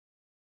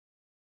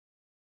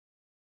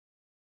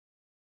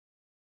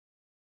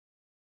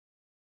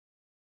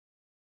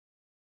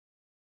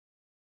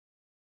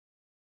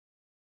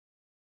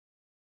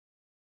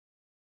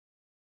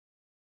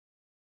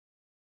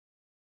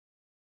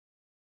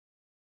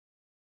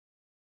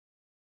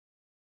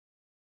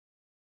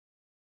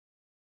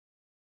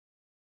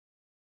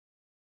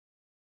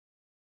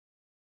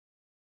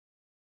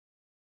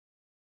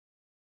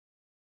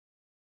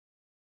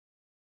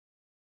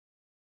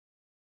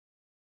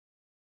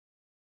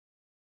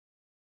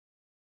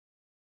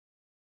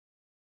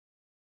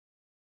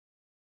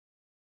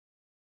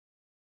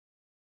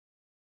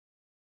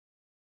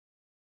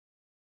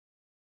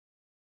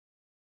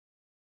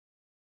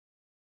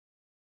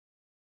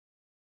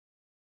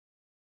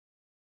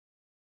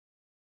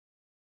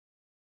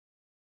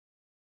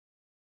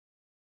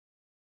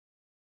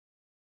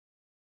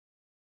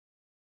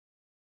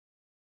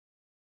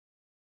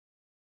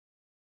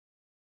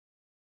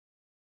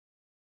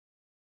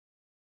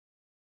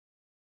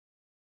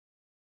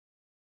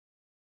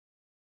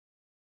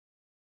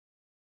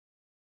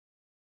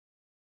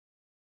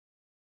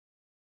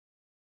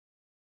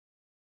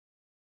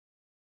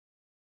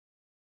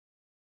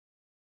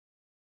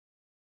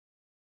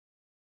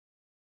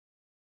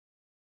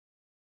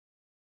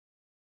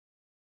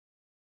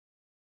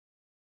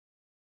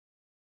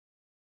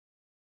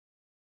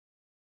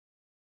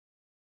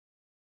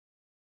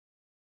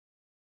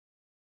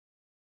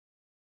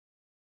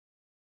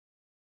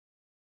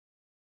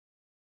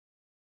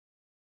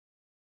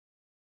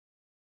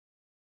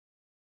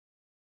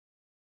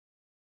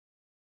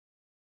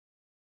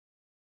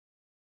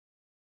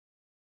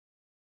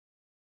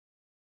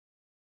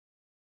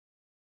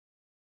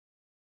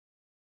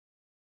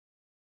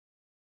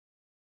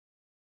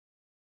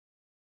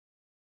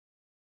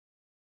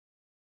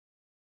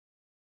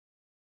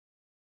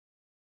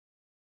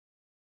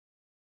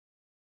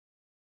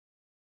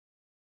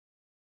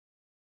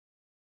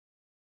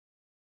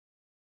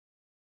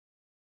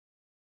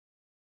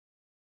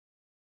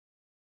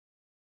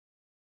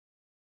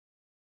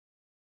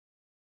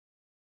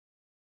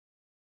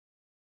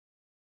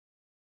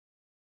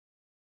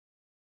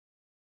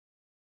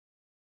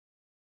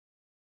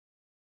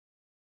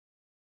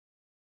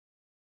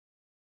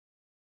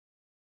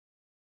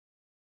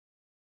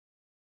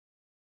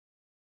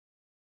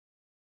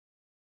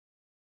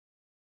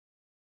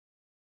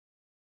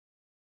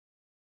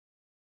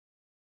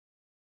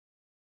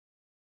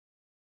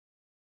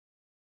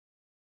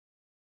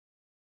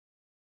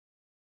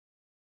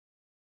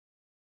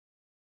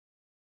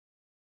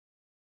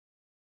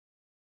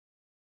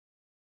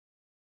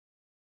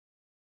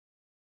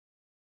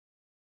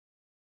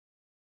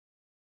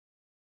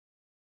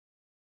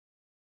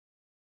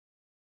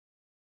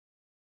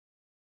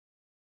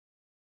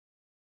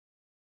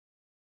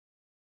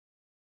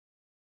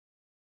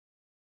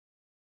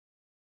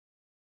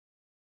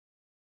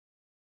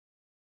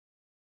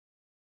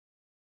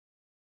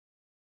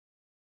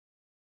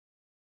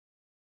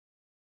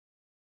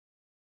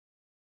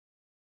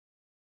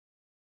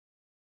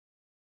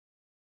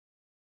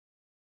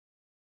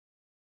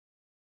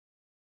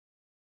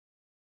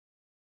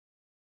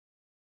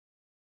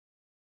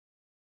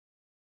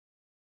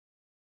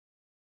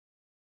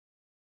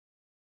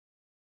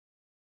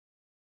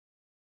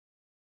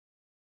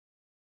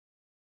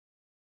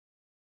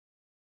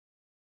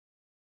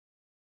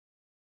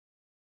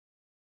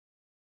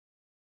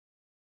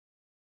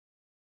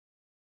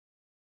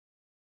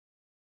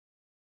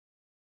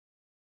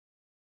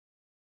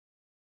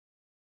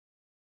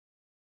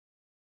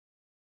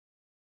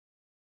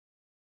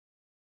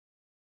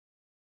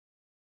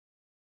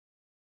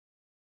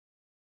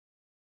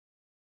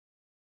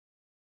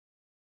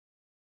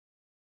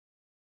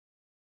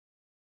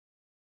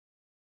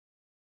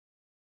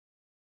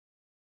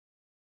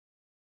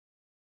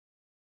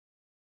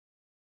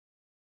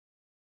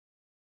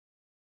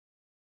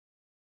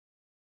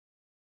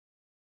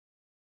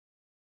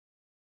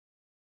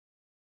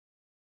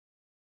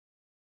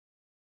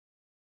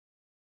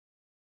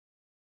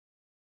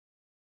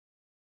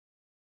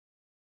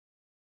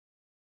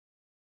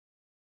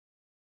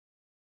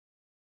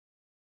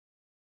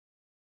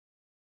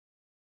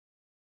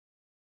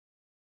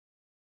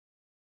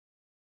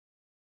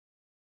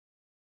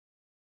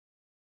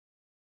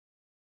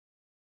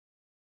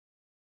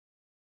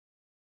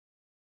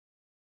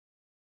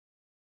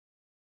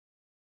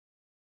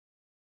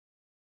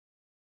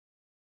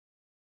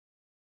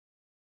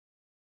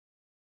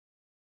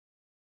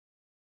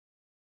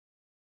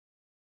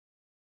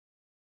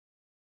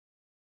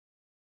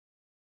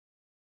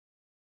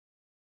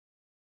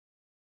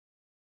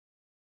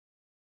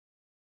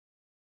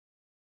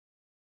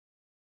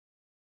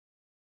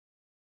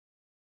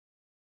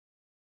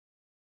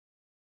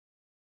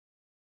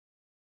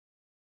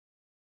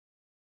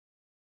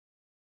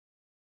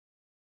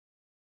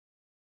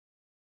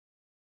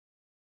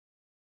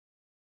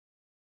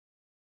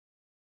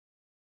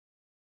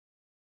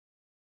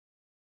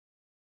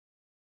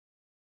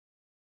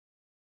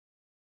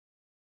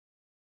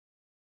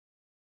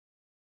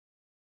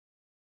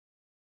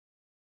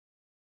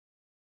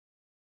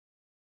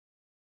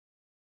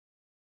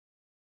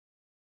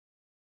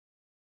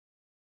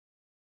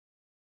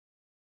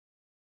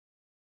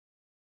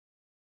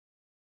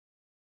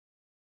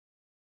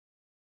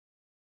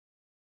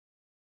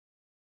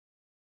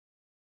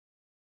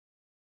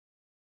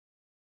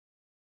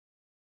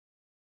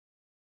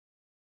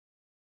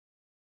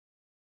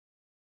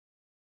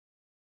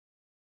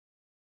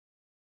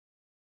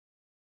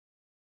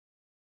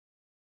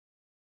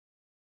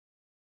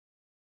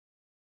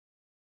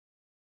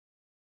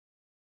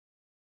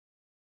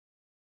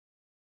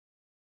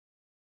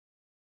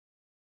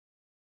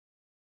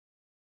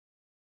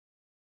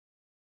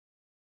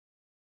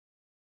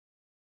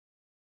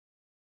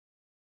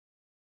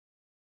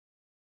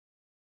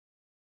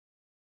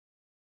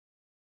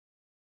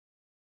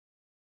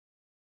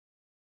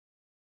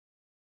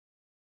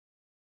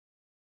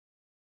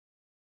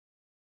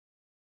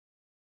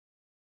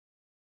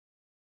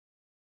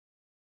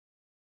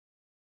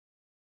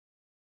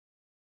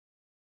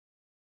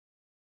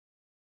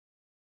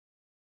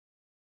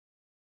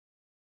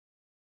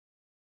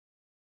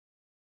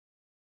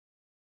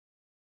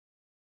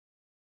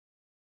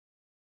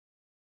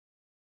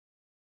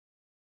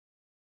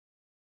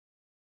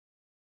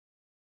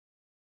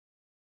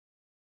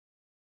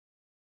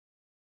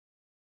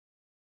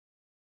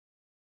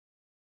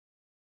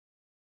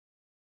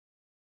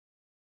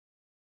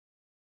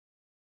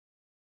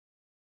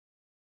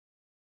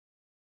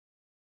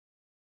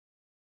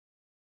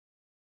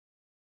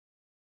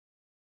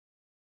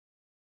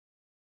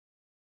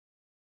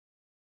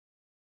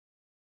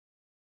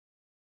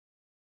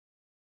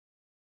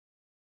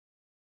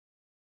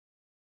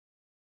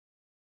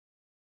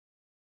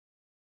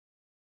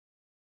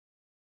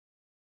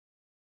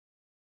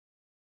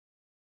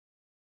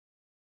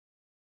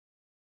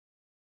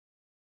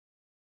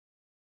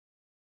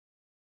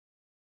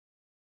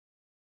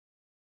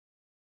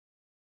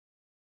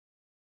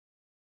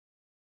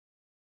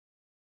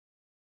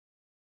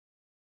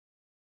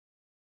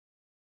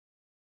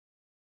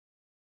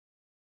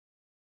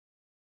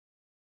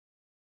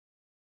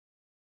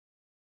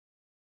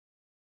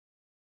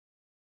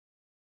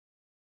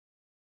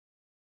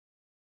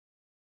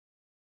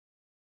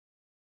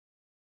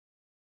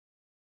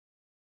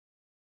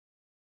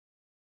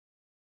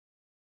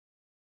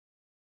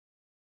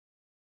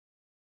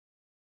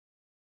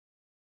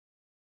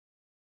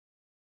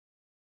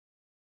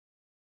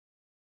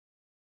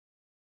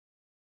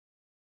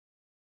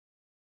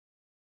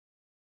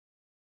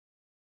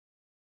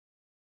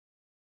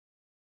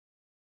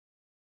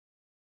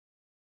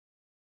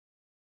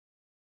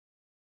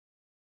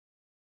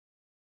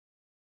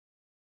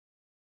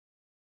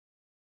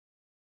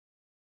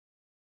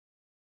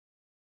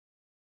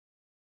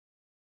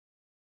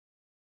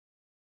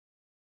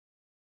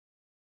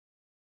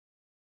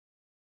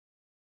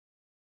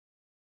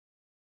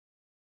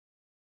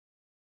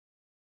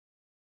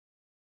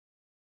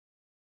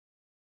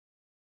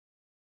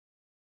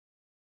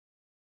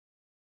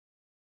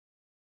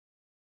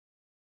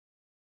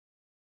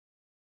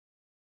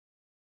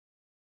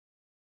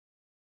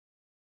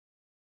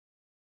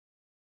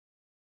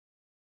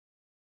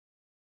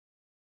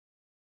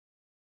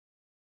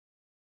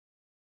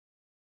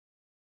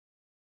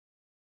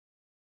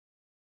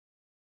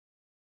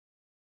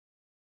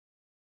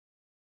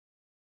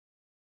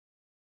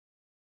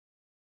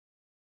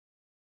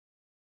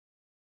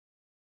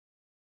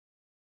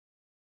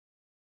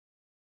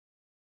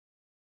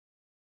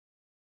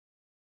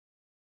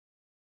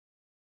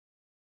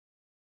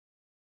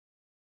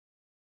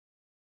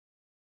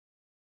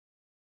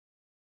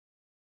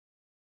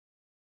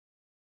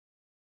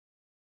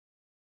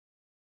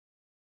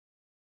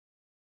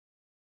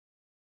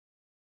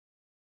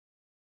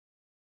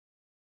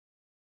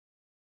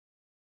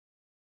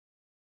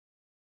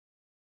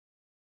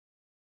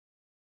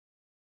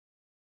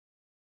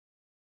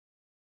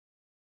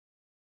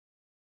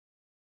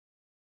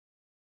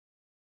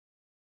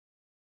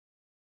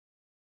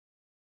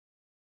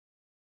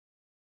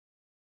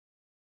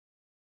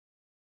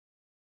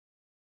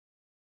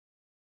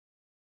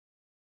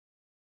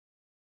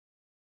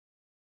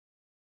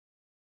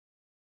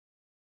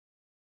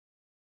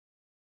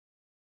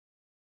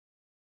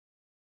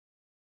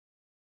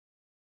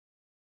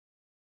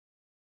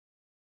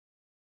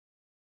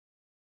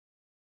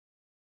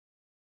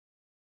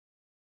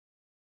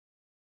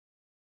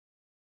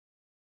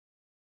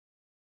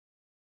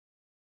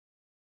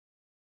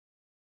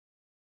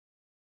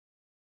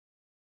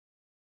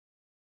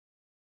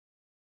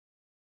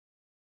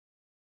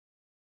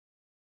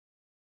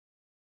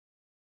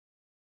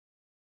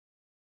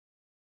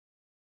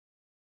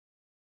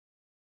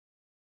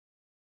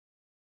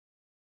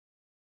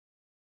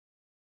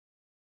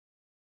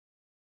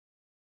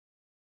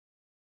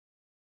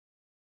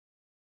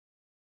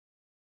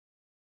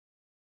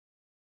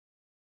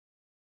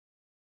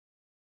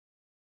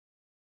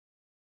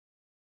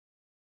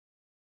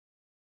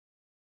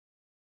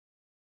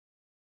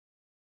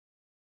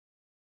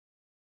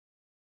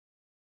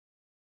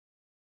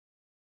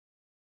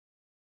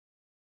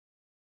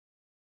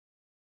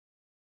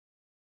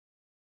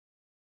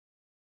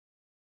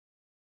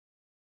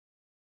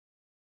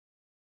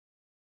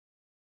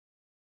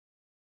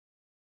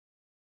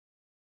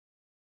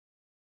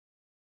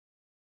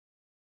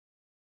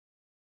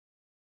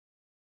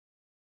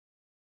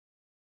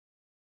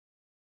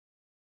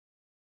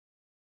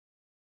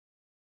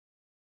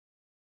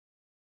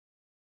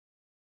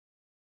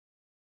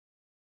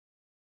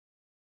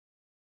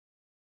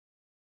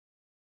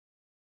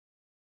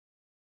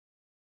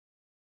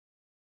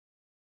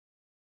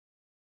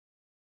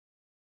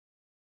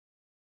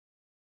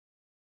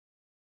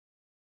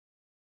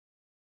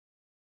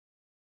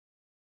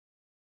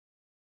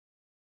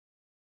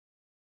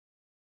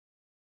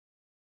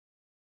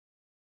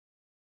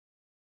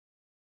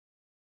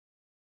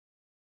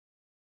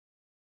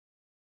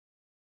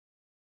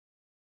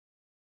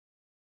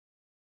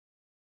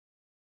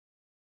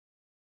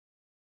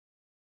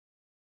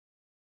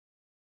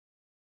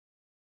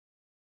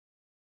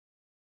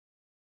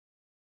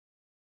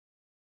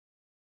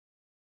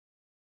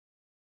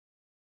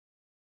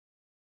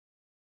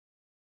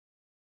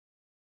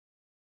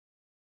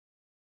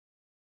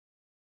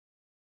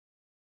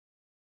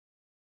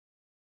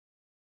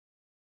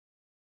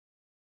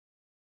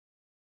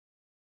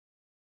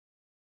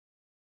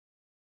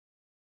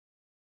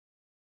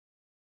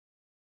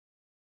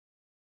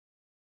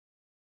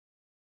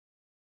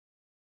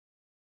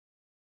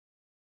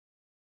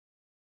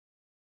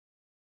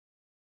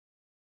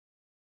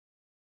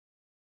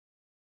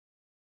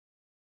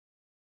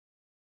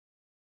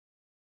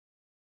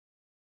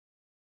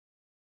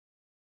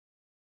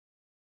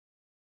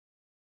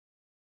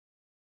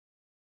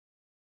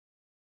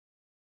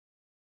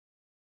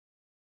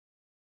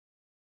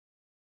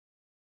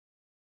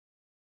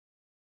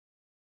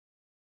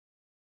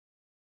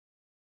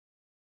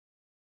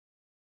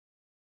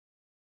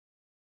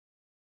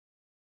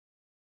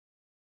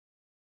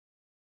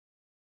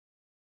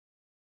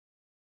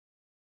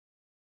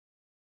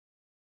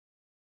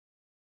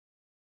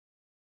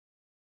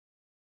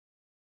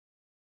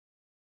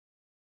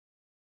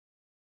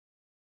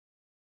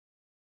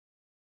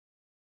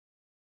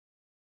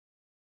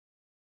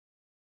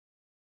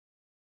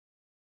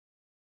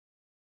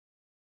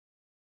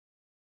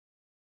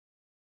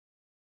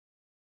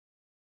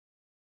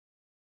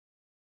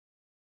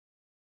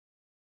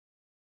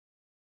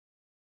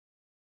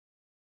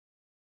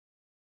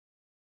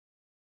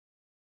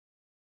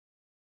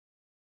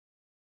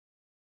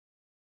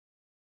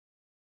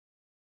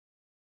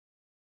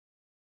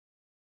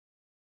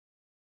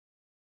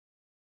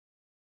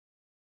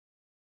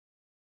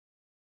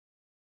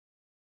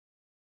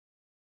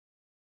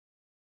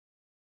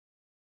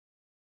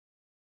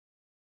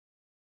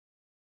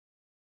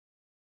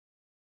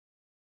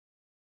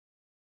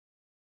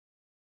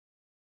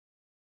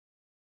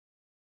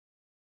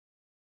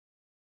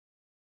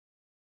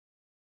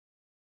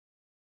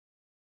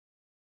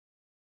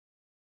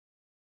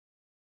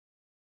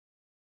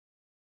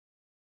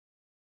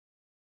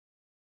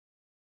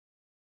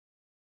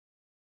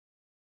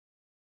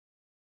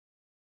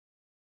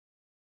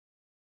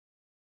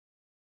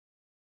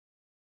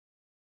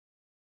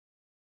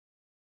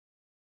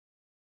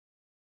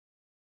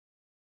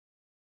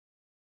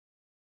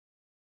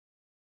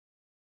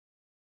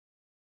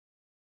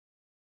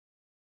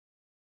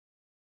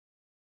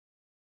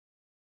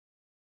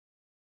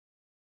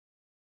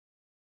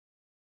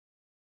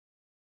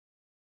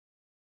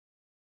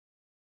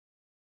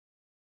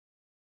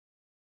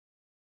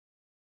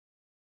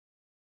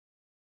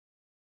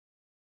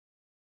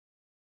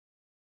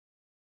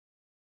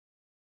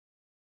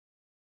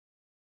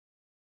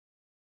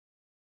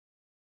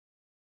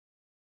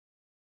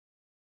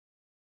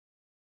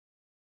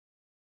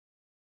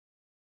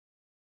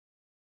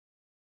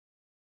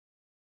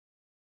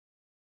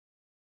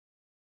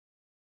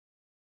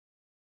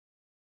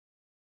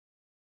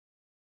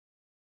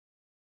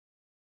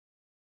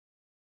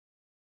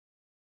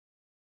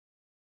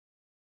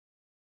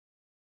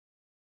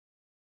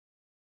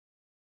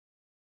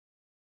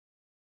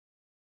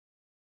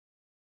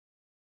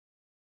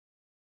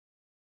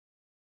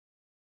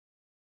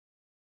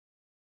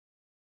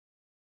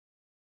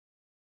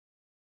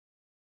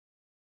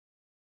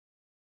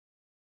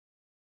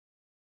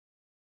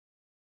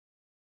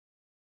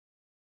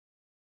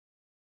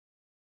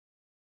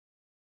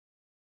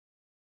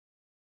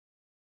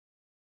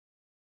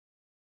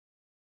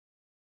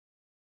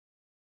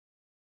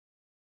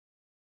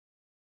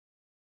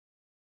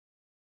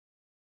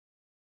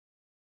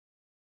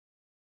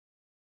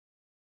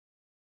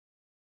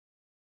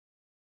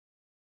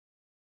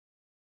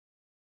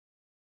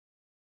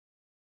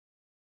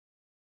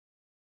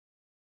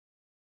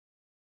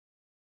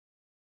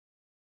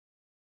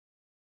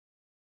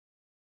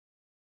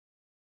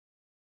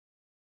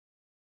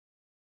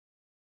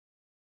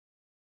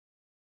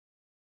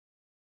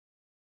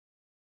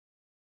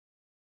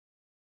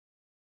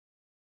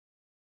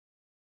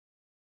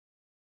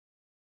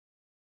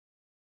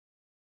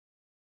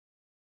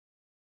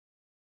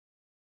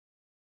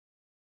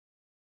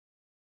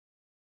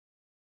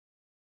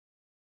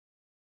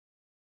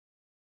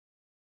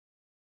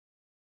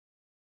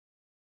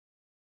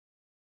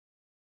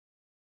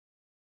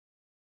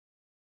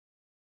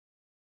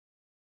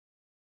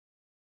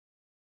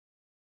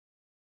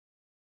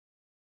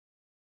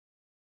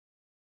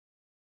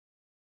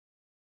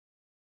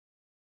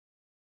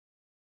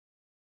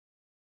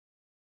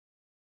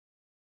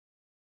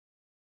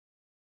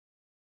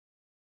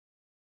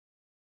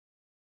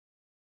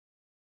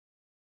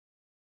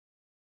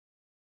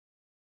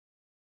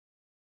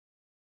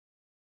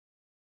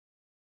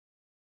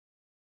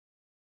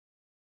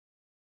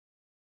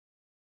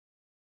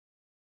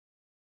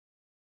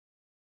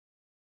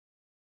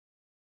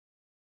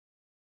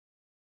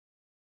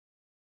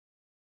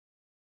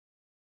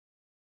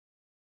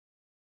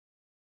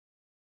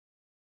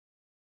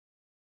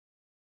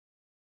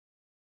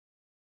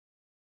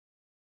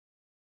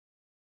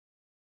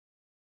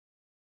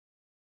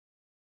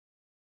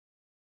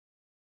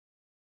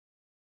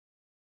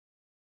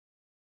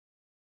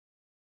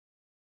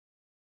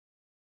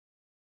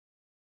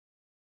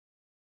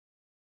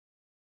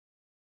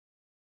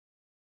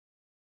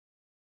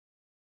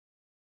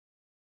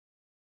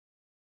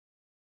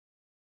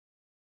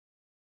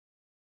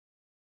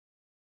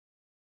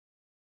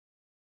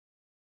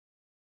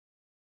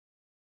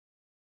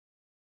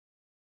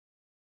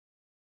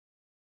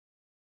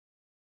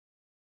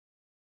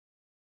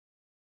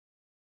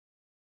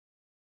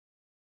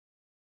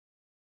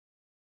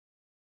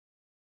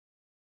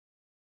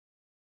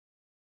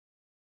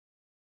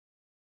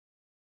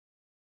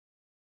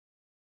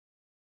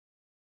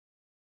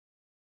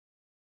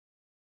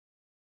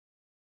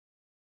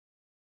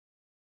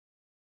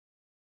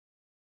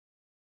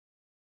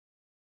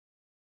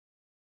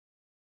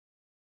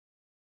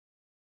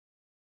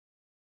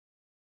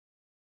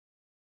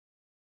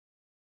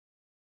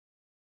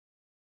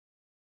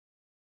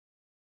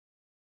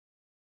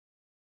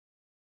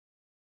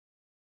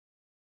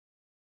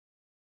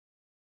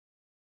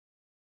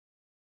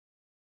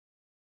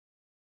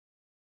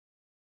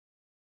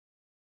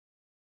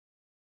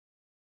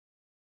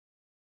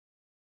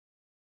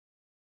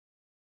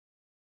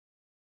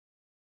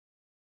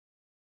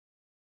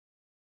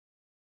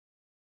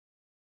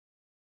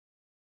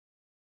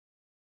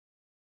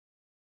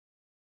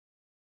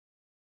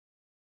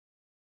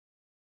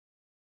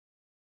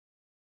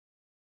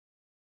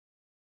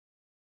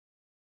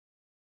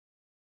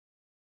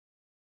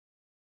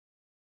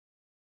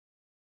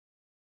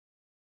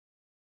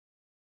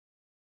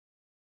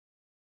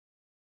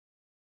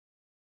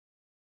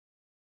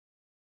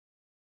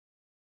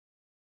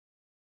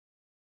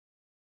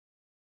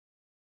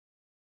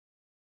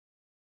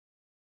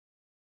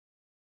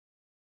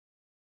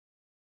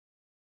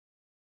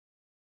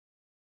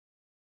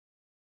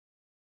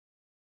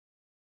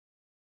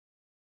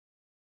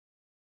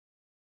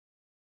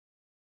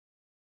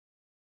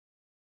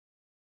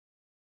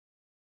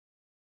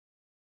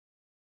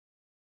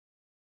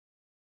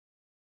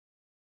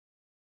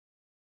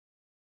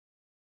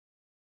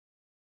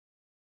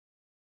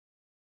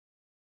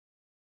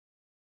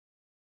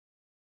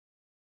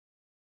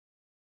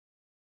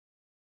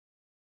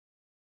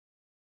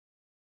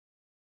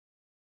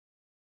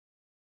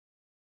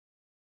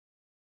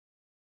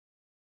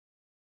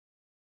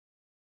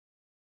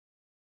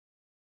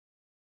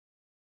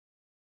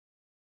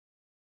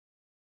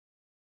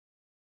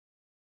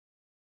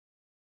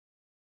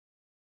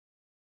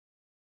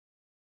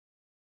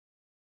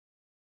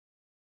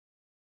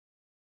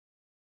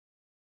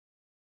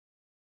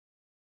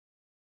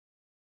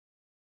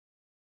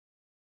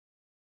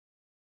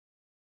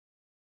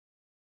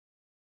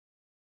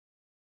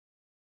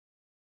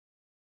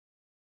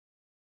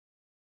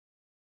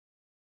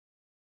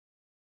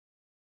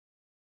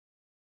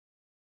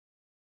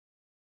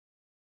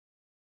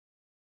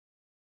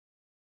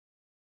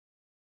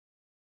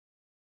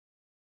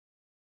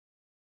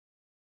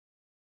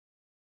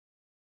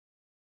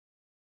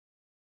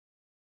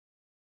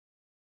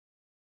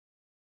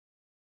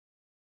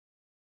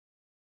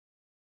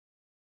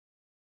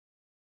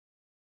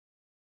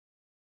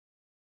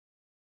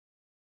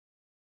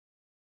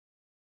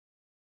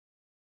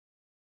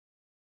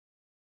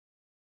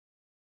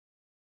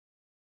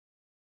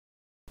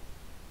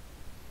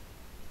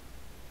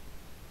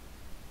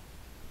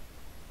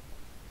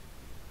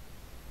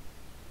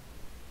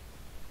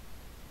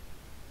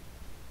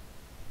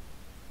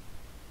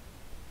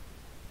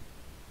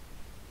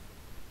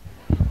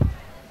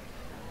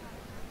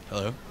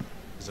Hello.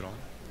 Is it on?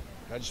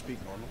 Do I just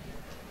speak normally?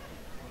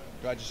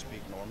 Do I just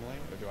speak normally,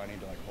 or do I need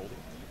to like hold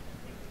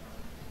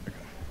it?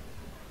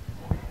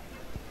 Okay.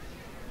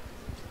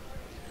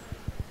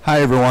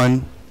 Hi,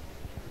 everyone.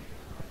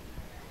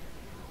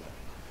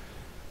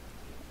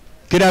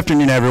 Good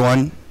afternoon,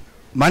 everyone.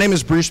 My name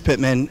is Bruce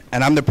Pittman,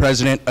 and I'm the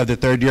president of the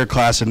third-year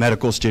class of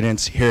medical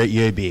students here at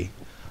UAB.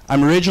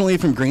 I'm originally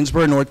from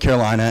Greensboro, North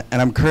Carolina,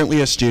 and I'm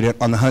currently a student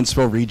on the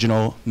Huntsville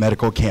Regional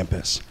Medical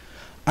Campus.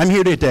 I'm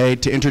here today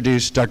to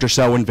introduce Dr.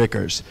 Selwyn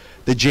Vickers,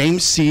 the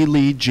James C.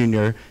 Lee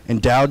Jr.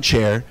 Endowed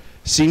Chair,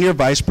 Senior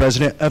Vice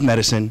President of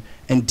Medicine,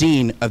 and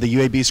Dean of the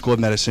UAB School of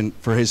Medicine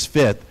for his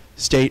 5th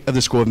State of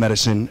the School of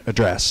Medicine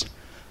address.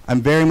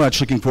 I'm very much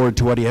looking forward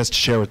to what he has to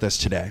share with us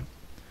today.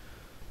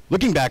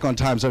 Looking back on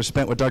times I've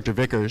spent with Dr.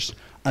 Vickers,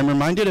 I'm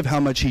reminded of how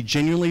much he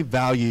genuinely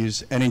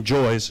values and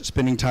enjoys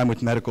spending time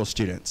with medical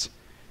students.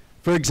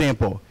 For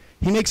example,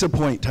 he makes a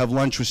point to have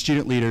lunch with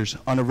student leaders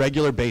on a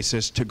regular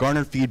basis to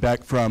garner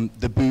feedback from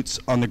the boots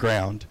on the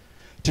ground,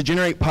 to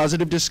generate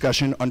positive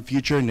discussion on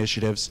future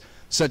initiatives,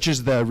 such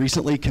as the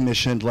recently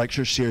commissioned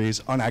lecture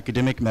series on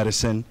academic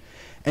medicine,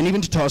 and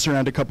even to toss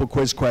around a couple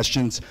quiz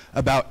questions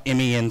about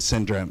MEN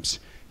syndromes,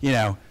 you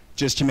know,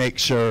 just to make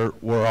sure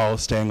we're all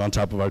staying on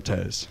top of our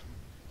toes.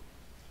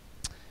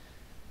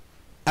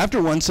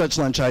 After one such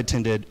lunch I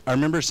attended, I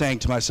remember saying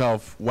to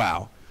myself,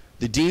 wow,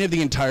 the dean of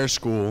the entire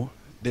school,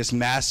 this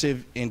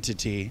massive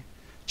entity,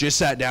 just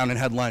sat down and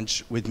had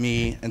lunch with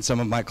me and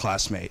some of my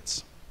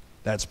classmates.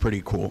 That's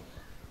pretty cool.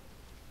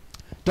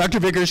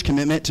 Dr. Vickers'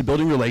 commitment to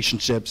building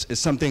relationships is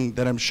something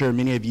that I'm sure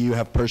many of you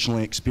have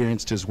personally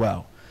experienced as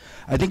well.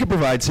 I think it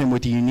provides him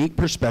with a unique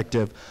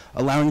perspective,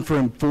 allowing for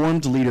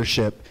informed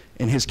leadership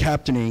in his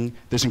captaining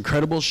this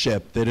incredible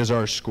ship that is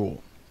our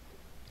school.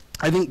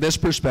 I think this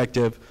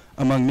perspective,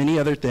 among many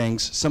other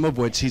things, some of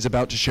which he's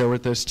about to share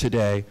with us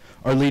today,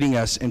 are leading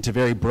us into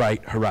very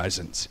bright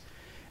horizons.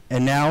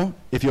 And now,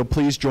 if you'll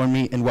please join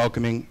me in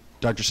welcoming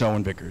Dr.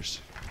 Selwyn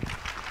Vickers.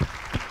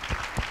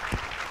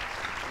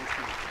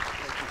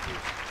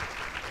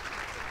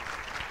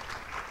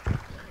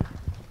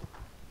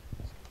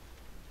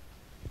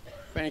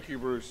 Thank you,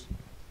 Bruce.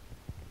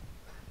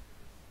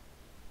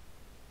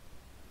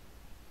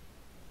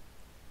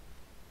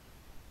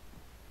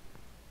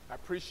 I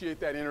appreciate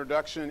that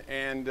introduction,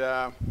 and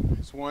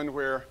it's one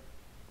where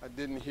I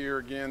didn't hear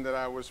again that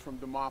I was from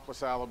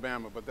Demopolis,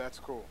 Alabama, but that's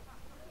cool.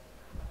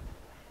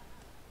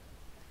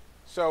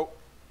 So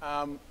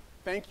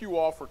thank you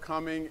all for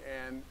coming,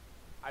 and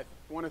I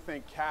want to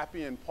thank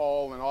Cappy and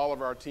Paul and all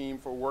of our team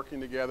for working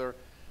together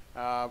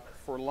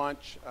for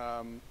lunch,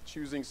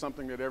 choosing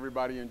something that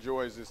everybody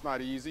enjoys. It's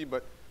not easy,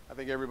 but I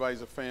think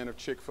everybody's a fan of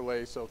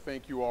Chick-fil-A, so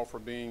thank you all for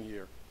being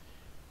here.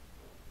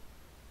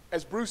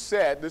 As Bruce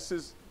said, this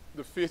is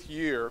the 5th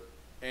year,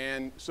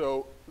 and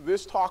so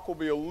this talk will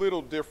be a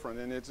little different,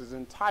 and it's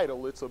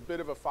entitled, it's a bit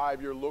of a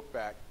 5-year look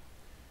back.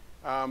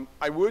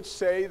 I would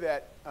say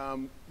that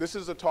this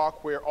is a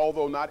talk where,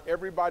 although not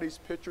everybody's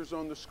picture's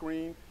on the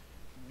screen,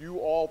 you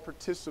all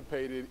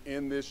participated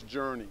in this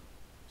journey.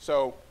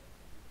 So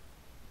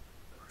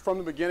from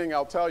the beginning,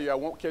 I'll tell you, I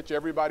won't catch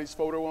everybody's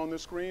photo on the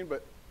screen,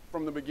 but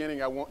from the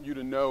beginning, I want you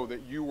to know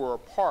that you were a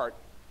part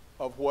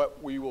of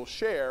what we will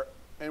share,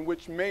 and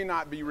which may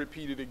not be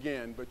repeated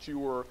again, but you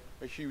were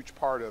a huge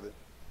part of it.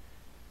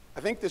 I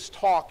think this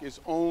talk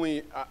is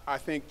only, I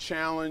think,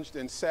 challenged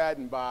and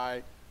saddened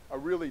by a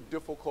really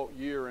difficult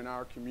year in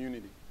our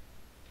community.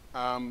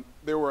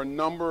 There were a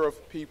number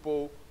of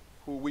people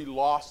who we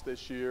lost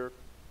this year,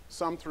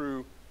 some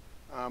through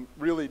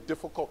really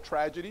difficult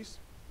tragedies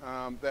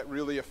that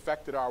really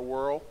affected our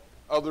world,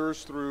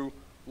 others through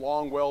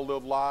long,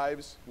 well-lived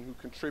lives and who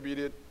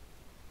contributed,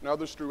 and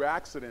others through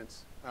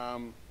accidents.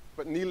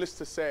 But needless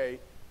to say,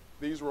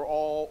 these were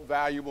all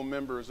valuable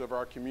members of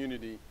our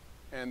community,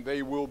 and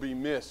they will be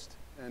missed.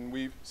 And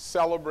we've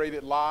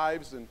celebrated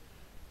lives and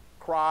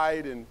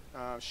cried and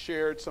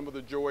shared some of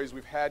the joys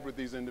we've had with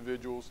these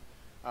individuals.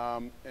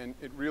 And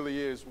it really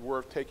is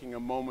worth taking a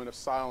moment of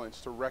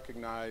silence to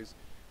recognize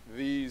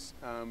these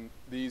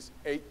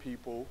 8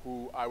 people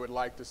who I would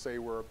like to say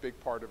were a big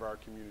part of our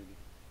community.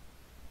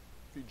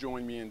 If you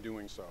join me in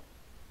doing so.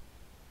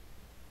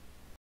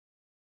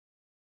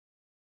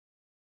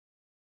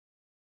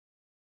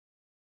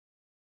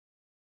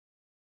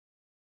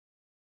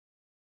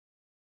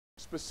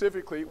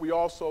 Specifically, we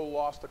also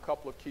lost a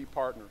couple of key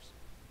partners.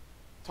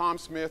 Tom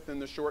Smith, in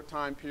the short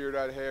time period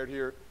I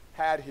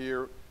had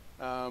here,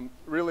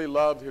 really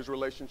loved his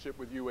relationship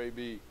with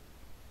UAB.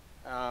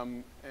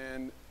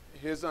 And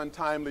his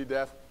untimely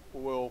death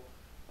will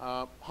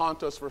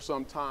haunt us for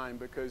some time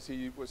because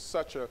he was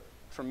such a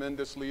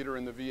tremendous leader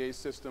in the VA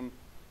system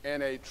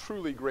and a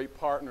truly great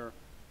partner.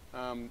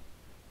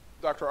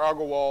 Dr.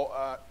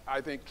 Agarwal, I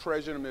think,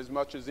 treasured him as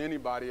much as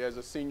anybody as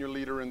a senior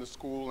leader in the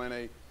school and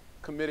a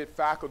committed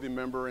faculty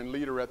member and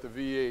leader at the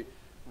VA,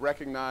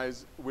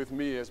 recognized with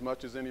me as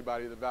much as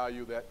anybody the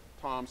value that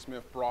Tom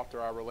Smith brought to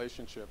our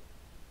relationship.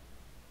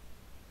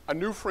 A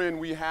new friend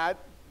we had,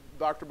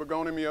 Dr.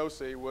 Bugoni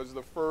Miose, was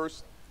the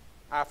first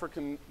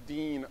African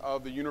dean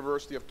of the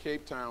University of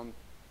Cape Town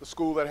the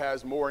school that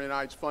has more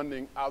NIH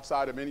funding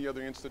outside of any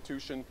other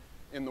institution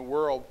in the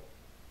world,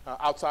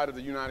 outside of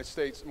the United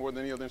States, more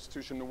than any other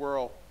institution in the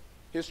world.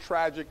 His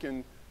tragic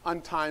and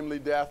untimely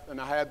death, and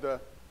I had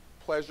the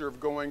pleasure of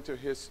going to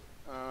his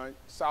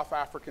South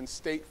African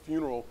state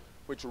funeral,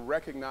 which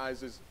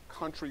recognizes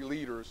country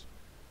leaders.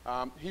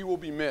 He will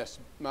be missed,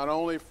 not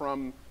only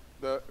from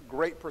the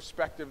great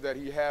perspective that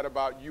he had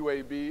about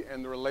UAB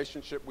and the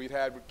relationship we'd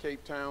had with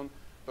Cape Town,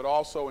 but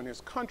also in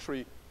his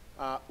country,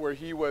 where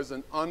he was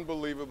an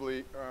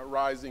unbelievably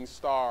rising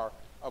star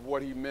of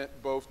what he meant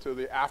both to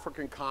the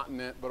African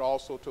continent, but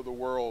also to the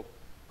world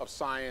of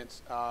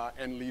science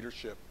and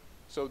leadership.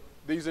 So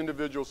these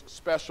individuals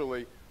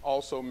especially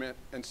also meant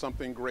and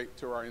something great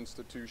to our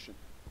institution.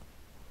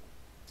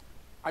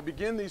 I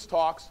begin these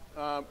talks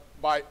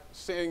by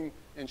saying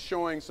and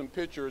showing some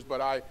pictures,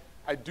 but I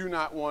do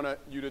not want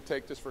you to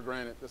take this for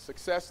granted. The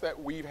success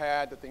that we've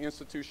had, that the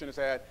institution has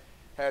had,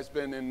 has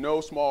been in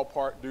no small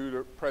part due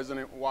to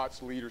President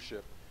Watt's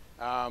leadership.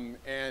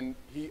 And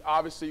he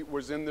obviously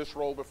was in this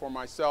role before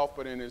myself,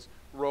 but in his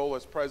role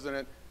as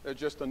president, there's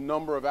just a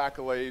number of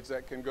accolades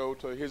that can go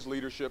to his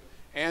leadership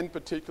and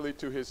particularly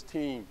to his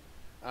team.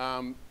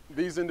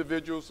 These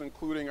individuals,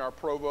 including our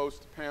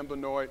provost, Pam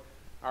Benoit,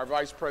 our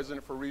vice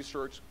president for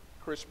research,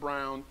 Chris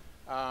Brown,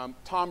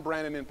 Tom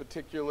Brannon in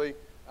particular,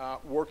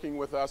 working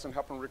with us and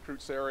helping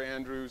recruit Sarah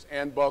Andrews,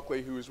 Ann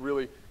Buckley, who has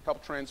really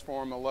helped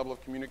transform the level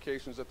of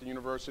communications at the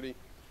university.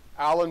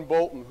 Alan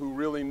Bolton, who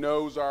really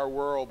knows our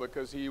world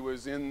because he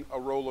was in a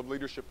role of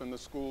leadership in the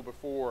school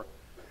before.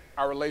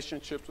 Our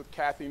relationships with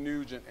Kathy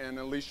Nugent and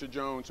Alicia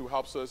Jones, who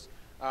helps us.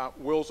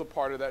 Will's a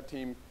part of that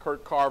team.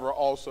 Kurt Carver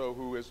also,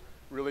 who is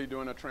really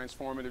doing a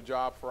transformative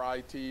job for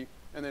IT.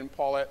 And then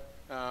Paulette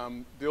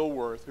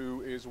Dilworth,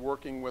 who is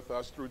working with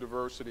us through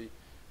diversity.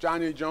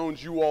 Johnny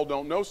Jones, you all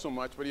don't know so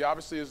much, but he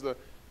obviously is the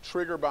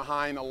trigger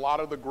behind a lot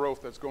of the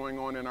growth that's going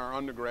on in our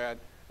undergrad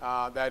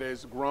that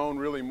has grown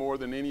really more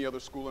than any other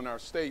school in our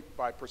state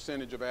by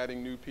percentage of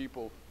adding new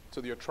people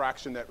to the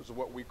attraction that was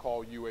what we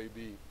call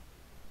UAB.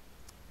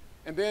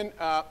 And then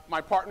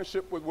my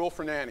partnership with Will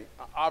Fernandy.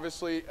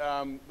 Obviously,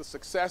 the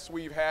success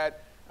we've had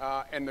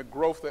and the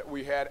growth that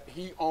we had,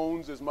 he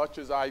owns as much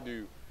as I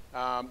do.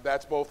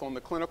 That's both on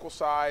the clinical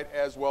side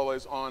as well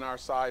as on our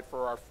side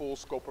for our full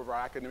scope of our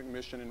academic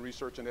mission in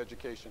research and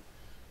education.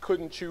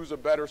 Couldn't choose a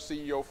better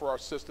CEO for our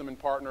system and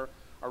partner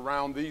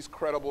around these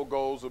credible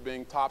goals of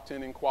being top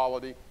 10 in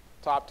quality,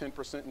 top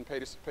 10% in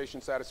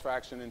patient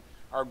satisfaction, and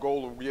our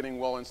goal of getting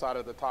well inside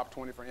of the top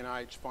 20 for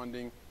NIH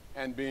funding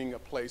and being a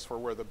place for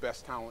where the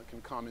best talent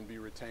can come and be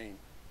retained.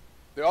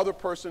 The other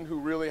person who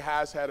really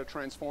has had a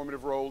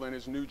transformative role in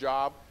his new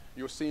job,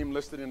 you'll see him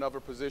listed in other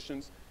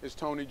positions, is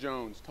Tony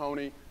Jones.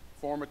 Tony,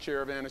 former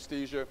chair of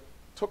anesthesia,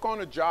 took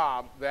on a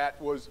job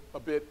that was a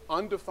bit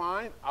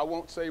undefined. I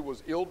won't say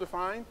was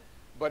ill-defined,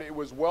 but it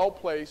was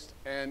well-placed,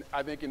 and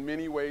I think in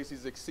many ways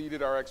he's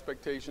exceeded our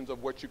expectations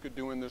of what you could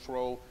do in this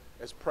role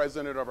as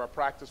president of our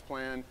practice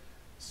plan,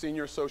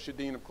 senior associate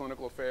dean of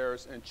clinical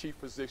affairs, and chief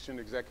physician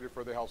executive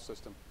for the health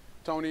system.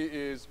 Tony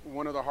is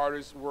one of the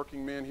hardest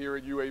working men here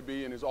at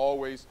UAB and is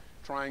always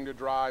trying to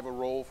drive a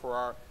role for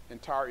our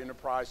entire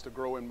enterprise to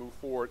grow and move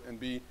forward and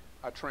be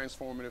a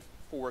transformative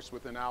force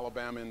within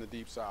Alabama and the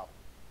Deep South.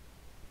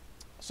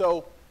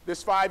 So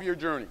this 5-year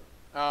journey,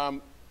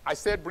 I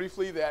said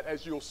briefly that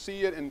as you'll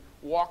see it and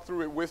walk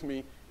through it with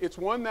me, it's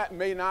one that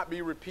may not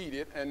be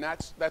repeated, and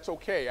that's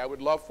okay. I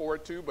would love for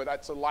it to, but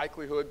that's a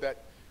likelihood that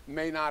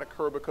may not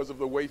occur because of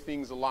the way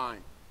things align.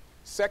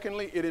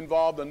 Secondly, it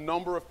involved a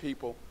number of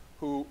people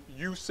who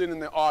you sit in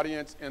the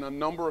audience and a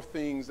number of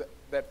things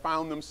that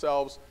found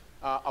themselves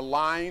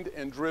aligned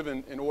and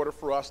driven in order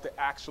for us to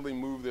actually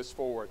move this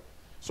forward.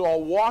 So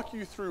I'll walk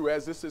you through,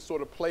 as this is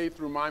sort of played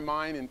through my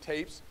mind in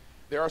tapes.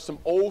 There are some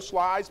old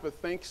slides, but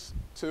thanks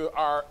to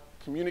our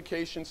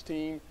communications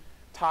team,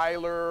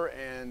 Tyler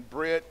and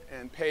Britt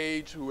and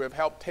Paige, who have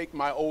helped take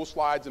my old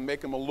slides and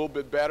make them a little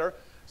bit better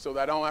so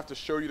that I don't have to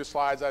show you the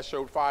slides I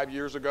showed 5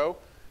 years ago.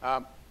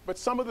 But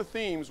some of the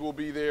themes will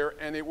be there,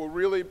 and it will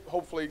really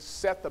hopefully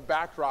set the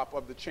backdrop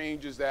of the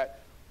changes that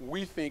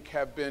we think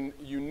have been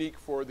unique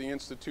for the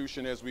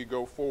institution as we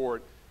go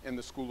forward in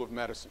the School of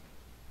Medicine.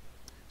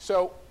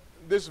 So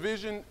this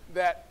vision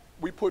that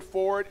we put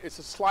forward, it's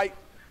a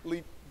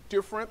slightly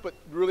different, but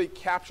really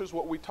captures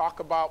what we talk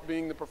about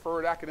being the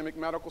preferred academic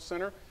medical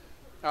center.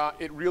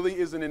 It really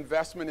is an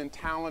investment in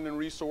talent and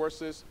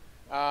resources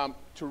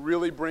to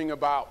really bring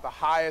about the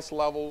highest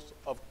levels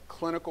of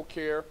clinical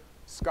care,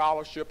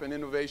 scholarship, and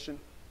innovation,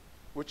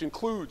 which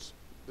includes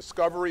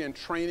discovery and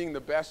training the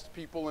best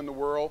people in the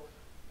world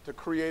to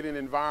create an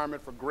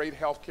environment for great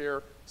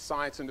healthcare,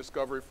 science, and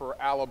discovery for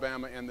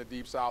Alabama and the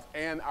Deep South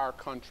and our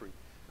country.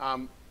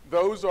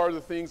 Those are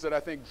the things that I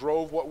think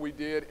drove what we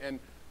did, and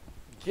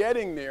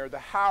getting there, the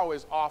how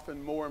is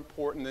often more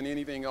important than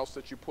anything else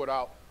that you put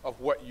out of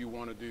what you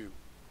want to do.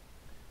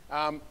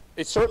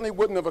 It certainly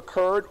wouldn't have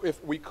occurred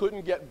if we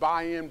couldn't get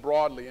buy-in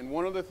broadly, and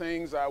one of the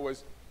things I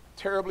was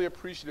terribly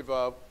appreciative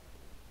of,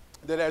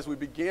 that as we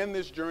began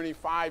this journey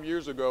 5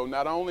 years ago,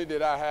 not only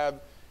did I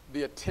have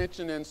the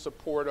attention and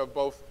support of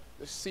both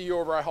the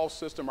CEO of our health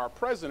system, our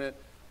president,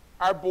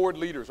 our board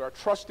leaders, our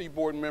trustee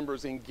board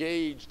members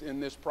engaged in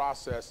this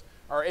process,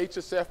 our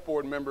HSF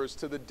board members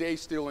to the day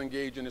still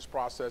engaged in this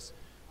process,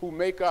 who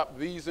make up,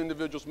 these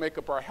individuals make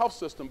up our health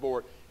system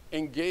board,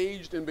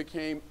 engaged and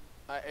became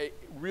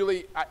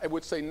really, I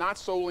would say, not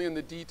solely in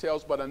the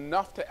details, but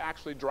enough to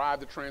actually drive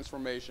the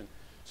transformation.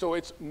 So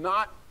it's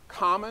not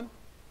common,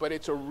 but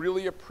it's a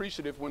really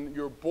appreciative when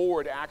your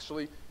board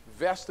actually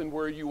vests in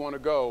where you want to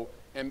go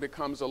and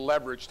becomes a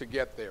leverage to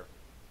get there.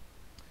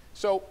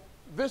 So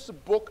this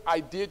book I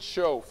did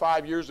show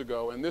 5 years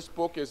ago, and this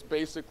book is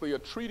basically a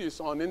treatise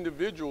on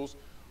individuals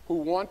who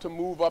want to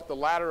move up the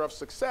ladder of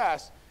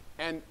success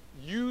and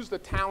use the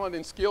talent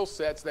and skill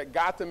sets that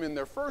got them in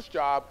their first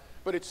job,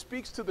 but it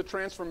speaks to the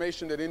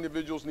transformation that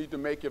individuals need to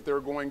make if they're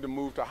going to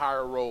move to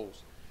higher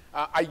roles.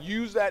 I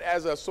use that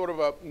as a sort of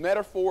a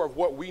metaphor of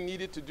what we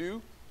needed to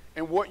do,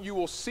 and what you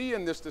will see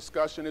in this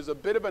discussion is a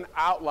bit of an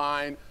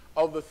outline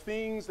of the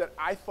things that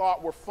I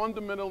thought were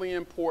fundamentally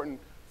important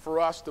for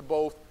us to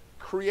both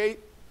create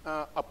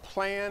a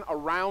plan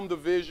around the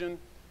vision,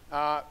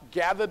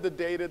 gather the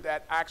data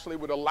that actually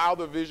would allow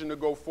the vision to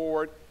go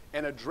forward,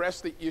 and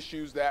address the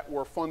issues that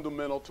were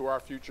fundamental to our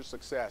future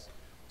success.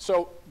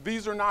 So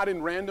these are not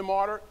in random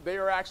order. They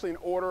are actually in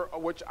order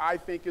which I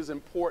think is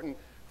important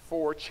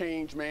for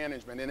change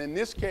management. And in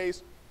this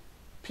case,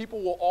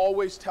 people will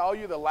always tell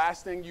you the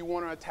last thing you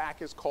want to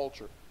attack is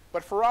culture.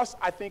 But for us,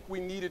 I think we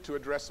needed to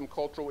address some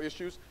cultural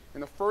issues.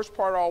 In the first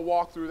part, I'll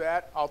walk through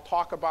that. I'll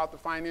talk about the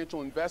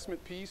financial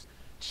investment piece,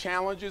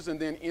 challenges, and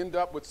then end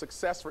up with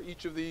success for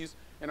each of these.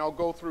 And I'll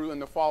go through in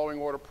the following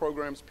order: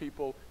 programs,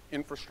 people,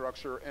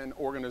 infrastructure, and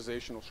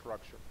organizational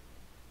structure.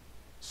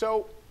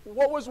 So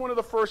what was one of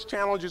the first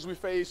challenges we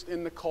faced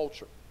in the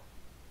culture?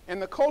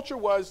 And the culture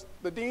was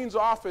the dean's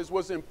office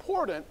was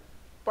important,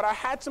 but I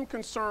had some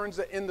concerns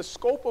that in the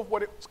scope of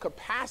what its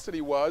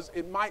capacity was,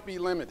 it might be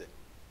limited.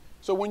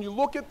 So when you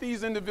look at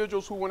these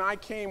individuals who, when I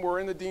came, were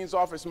in the dean's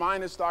office,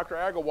 minus Dr.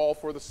 Agarwal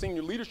for the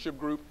senior leadership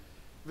group,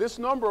 this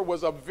number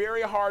was a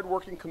very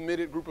hard-working,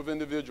 committed group of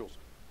individuals,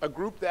 a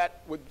group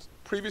that was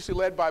previously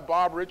led by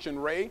Bob, Rich,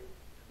 and Ray,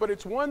 but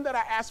it's one that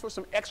I asked for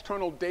some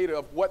external data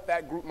of what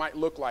that group might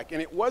look like.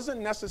 And it wasn't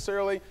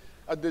necessarily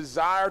a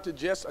desire to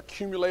just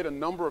accumulate a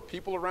number of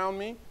people around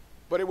me,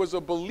 but it was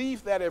a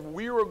belief that if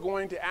we were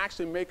going to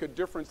actually make a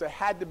difference, there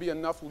had to be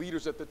enough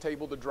leaders at the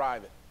table to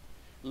drive it.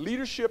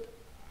 Leadership,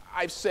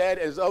 I've said,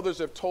 as others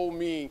have told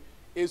me,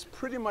 is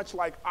pretty much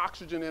like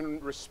oxygen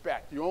and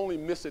respect. You only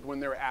miss it when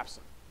they're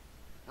absent.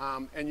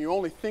 And you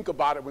only think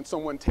about it when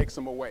someone takes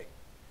them away.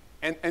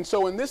 And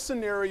so in this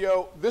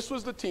scenario, this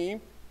was the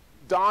team.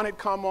 Don had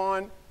come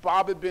on,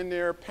 Bob had been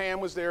there, Pam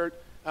was there,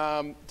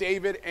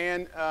 David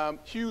and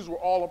Hughes were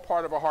all a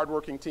part of a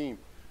hardworking team.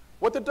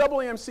 What the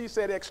AAMC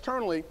said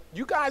externally,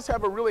 you guys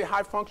have a really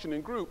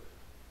high-functioning group,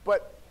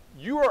 but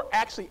you are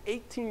actually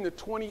 18 to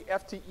 20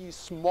 FTEs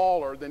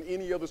smaller than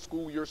any other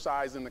school your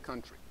size in the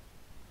country.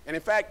 And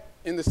in fact,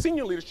 in the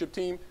senior leadership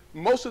team,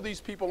 most of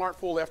these people aren't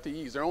full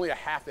FTEs. They're only a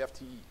half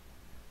FTE.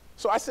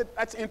 So I said,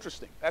 that's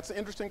interesting. That's an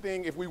interesting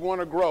thing. If we want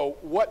to grow,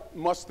 what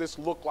must this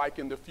look like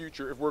in the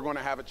future if we're going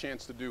to have a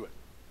chance to do it?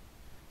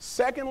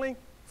 Secondly,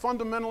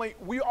 fundamentally,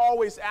 we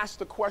always asked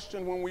the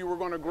question when we were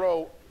going to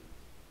grow,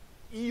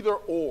 either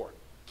or.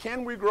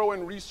 Can we grow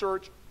in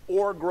research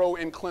or grow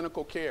in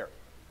clinical care?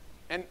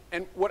 And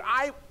what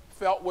I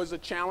felt was a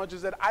challenge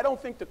is that I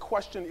don't think the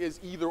question is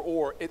either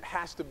or, it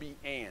has to be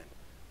and.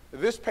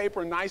 This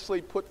paper,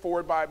 nicely put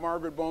forward by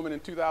Margaret Bowman in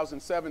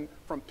 2007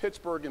 from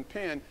Pittsburgh and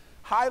Penn,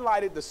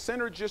 highlighted the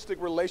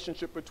synergistic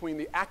relationship between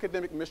the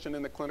academic mission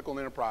and the clinical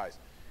enterprise.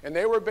 And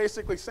they were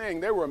basically saying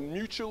they were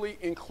mutually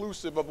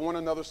inclusive of one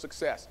another's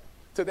success.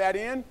 To that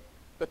end,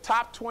 the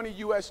top 20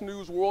 U.S.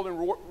 News World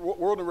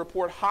and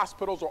Report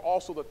hospitals are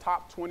also the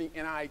top 20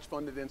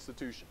 NIH-funded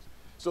institutions.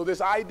 So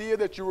this idea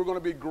that you were going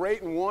to be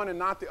great in one and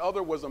not the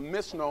other was a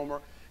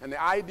misnomer, and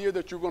the idea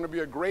that you're going to be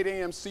a great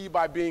AMC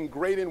by being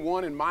great in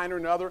one and minor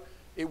in another,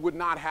 it would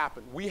not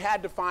happen. We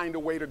had to find a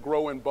way to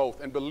grow in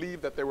both and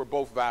believe that they were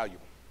both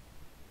valuable.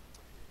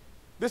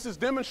 This is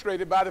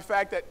demonstrated by the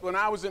fact that when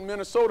I was in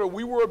Minnesota,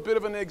 we were a bit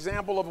of an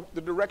example of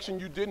the direction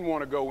you didn't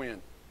want to go in.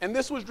 And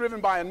this was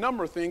driven by a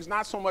number of things,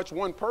 not so much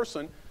one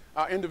person,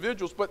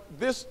 individuals, but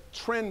this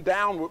trend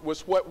down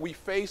was what we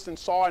faced and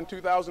saw in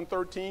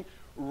 2013.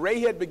 Ray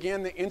had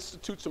began to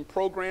institute some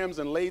programs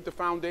and laid the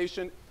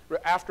foundation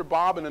after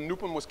Bob and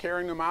Anupam was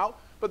carrying them out.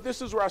 But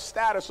this is our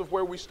status of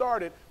where we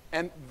started.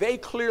 And they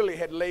clearly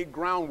had laid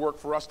groundwork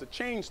for us to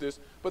change this.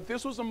 But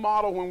this was a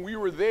model when we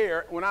were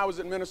there, when I was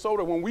in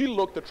Minnesota, when we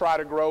looked to try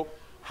to grow,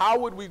 how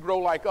would we grow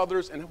like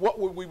others and what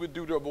would we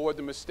do to avoid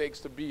the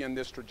mistakes to be in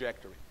this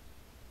trajectory?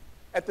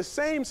 At the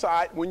same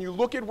side, when you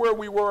look at where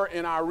we were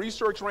in our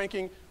research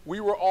ranking,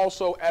 we were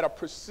also at a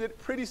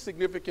pretty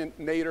significant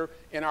nadir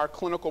in our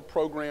clinical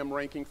program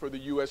ranking for the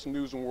U.S.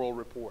 News and World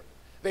Report.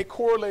 They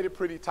correlated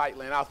pretty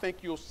tightly, and I think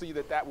you'll see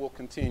that that will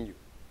continue.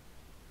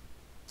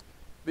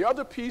 The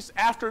other piece,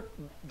 after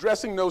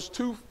addressing those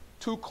two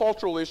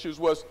cultural issues,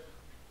 was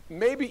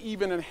maybe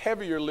even a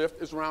heavier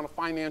lift is around a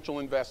financial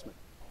investment.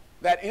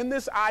 That in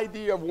this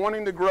idea of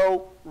wanting to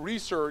grow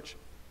research,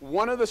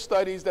 one of the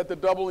studies that the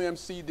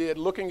WMC did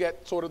looking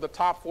at sort of the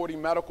top 40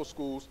 medical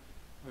schools,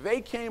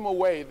 they came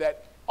away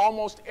that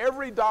almost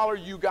every dollar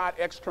you got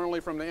externally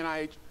from the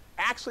NIH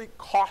actually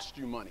cost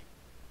you money.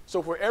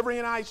 So for every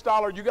NIH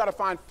dollar, you got to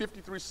find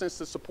 53 cents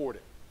to support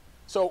it.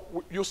 So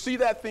you'll see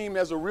that theme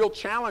as a real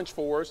challenge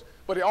for us,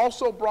 but it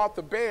also brought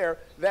to bear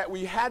that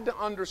we had to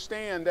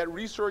understand that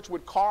research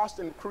would cost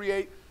and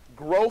create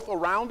growth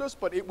around us,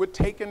 but it would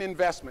take an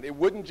investment. It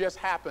wouldn't just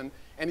happen,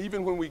 and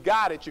even when we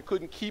got it, you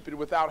couldn't keep it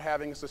without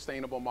having a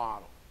sustainable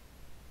model.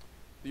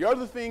 The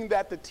other thing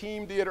that the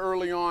team did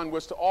early on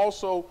was to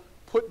also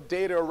put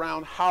data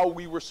around how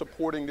we were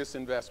supporting this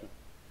investment.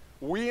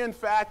 We, in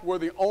fact, were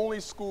the only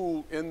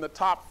school in the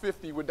top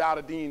 50 without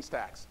a dean's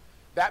tax.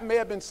 That may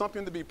have been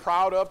something to be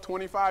proud of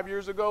 25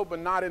 years ago, but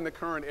not in the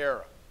current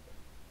era.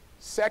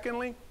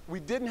 Secondly, we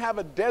didn't have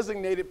a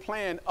designated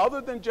plan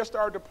other than just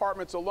our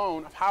departments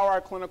alone of how our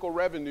clinical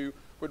revenue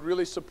would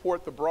really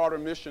support the broader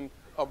mission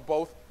of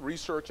both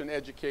research and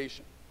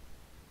education.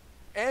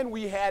 And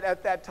we had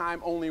at that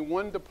time only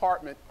one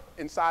department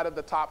inside of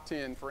the top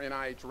 10 for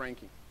NIH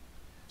ranking.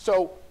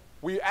 So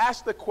we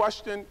asked the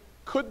question,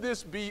 could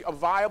this be a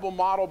viable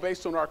model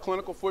based on our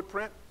clinical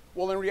footprint?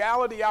 Well, in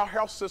reality, our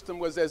health system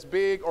was as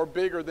big or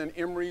bigger than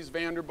Emory's,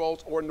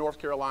 Vanderbilt's, or North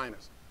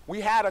Carolina's.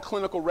 We had a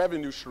clinical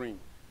revenue stream.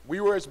 We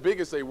were as big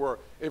as they were.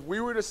 If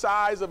we were the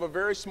size of a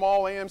very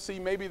small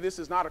AMC, maybe this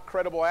is not a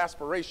credible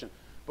aspiration,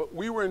 but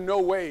we were in no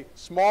way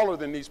smaller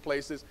than these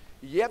places,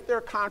 yet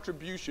their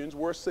contributions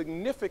were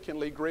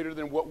significantly greater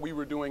than what we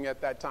were doing at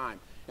that time.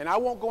 And I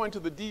won't go into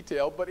the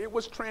detail, but it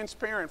was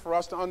transparent for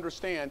us to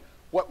understand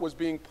what was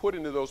being put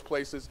into those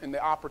places and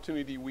the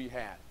opportunity we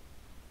had.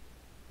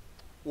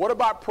 What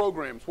about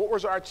programs? What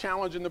was our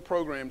challenge in the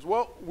programs?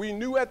 Well, we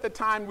knew at the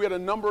time we had a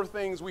number of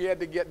things we had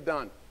to get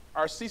done.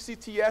 Our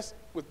CCTS,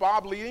 with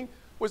Bob leading,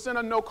 was in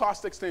a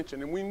no-cost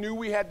extension, and we knew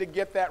we had to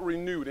get that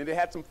renewed, and it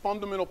had some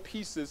fundamental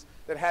pieces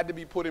that had to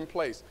be put in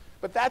place.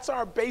 But that's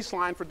our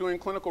baseline for doing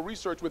clinical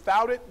research.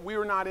 Without it, we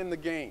were not in the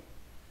game.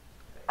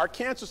 Our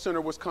cancer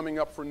center was coming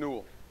up for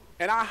renewal.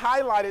 And I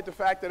highlighted the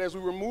fact that as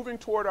we were moving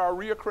toward our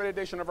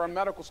reaccreditation of our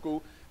medical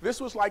school, this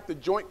was like the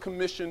Joint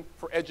Commission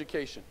for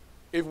Education.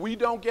 If we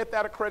don't get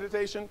that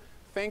accreditation,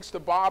 thanks to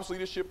Bob's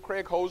leadership,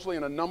 Craig Hosley,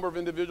 and a number of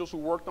individuals who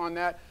worked on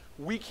that,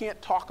 we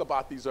can't talk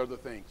about these other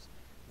things.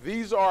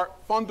 These are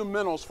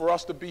fundamentals for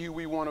us to be who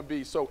we want to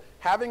be. So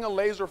having a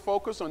laser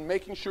focus on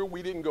making sure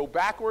we didn't go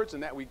backwards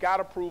and that we got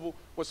approval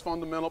was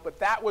fundamental, but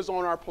that was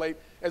on our plate,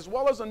 as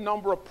well as a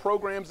number of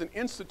programs and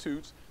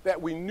institutes that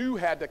we knew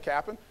had to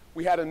happen.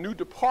 We had a new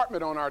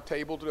department on our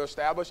table to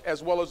establish,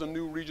 as well as a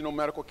new regional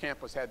medical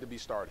campus had to be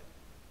started.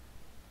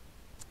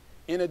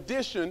 In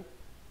addition,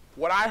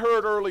 what I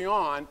heard early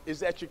on is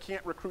that you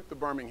can't recruit the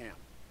Birmingham.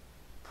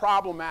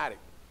 Problematic.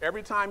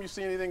 Every time you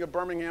see anything of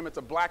Birmingham, it's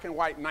a black and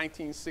white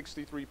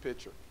 1963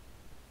 picture.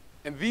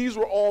 And these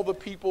were all the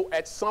people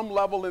at some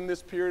level in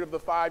this period of the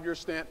 5-year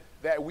stint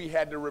that we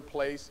had to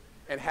replace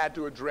and had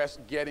to address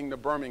getting to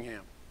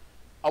Birmingham,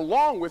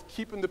 along with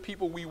keeping the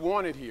people we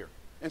wanted here.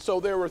 And so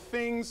there were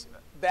things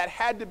that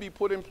had to be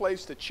put in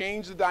place to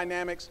change the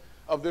dynamics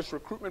of this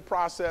recruitment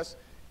process,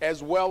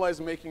 as well as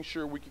making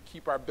sure we could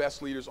keep our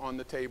best leaders on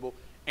the table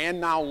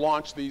and now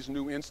launch these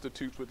new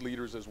institutes with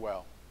leaders as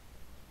well.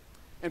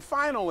 And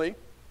finally,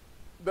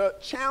 the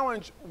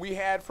challenge we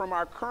had from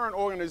our current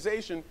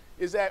organization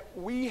is that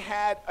we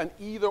had an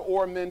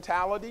either-or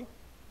mentality.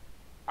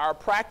 Our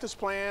practice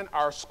plan,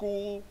 our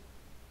school,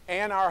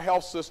 and our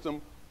health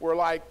system were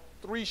like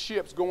 3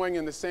 ships going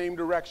in the same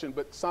direction,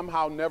 but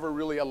somehow never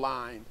really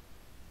aligned.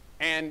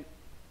 And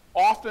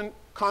often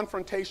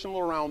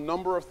confrontational around a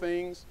number of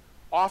things,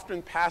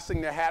 often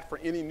passing the hat for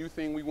any new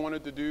thing we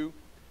wanted to do.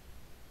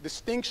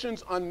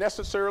 Distinctions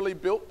unnecessarily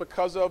built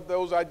because of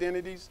those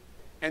identities,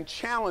 and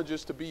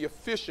challenges to be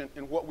efficient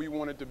in what we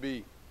wanted to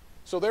be.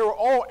 So they were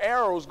all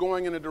arrows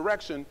going in a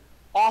direction,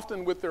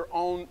 often with their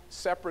own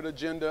separate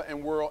agenda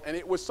and world, and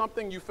it was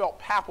something you felt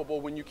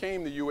palpable when you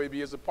came to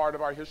UAB as a part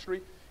of our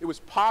history. It was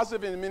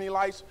positive in many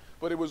lights,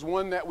 but it was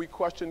one that we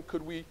questioned,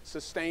 could we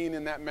sustain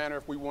in that manner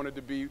if we wanted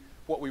to be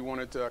what we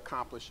wanted to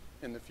accomplish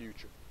in the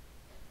future?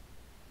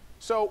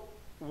 So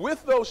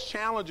with those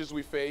challenges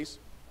we face,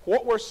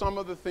 what were some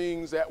of the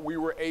things that we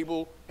were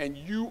able and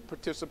you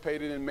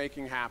participated in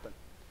making happen?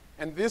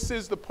 And this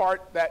is the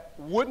part that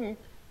wouldn't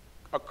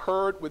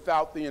occurred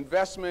without the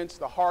investments,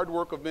 the hard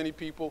work of many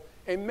people,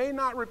 and may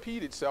not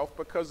repeat itself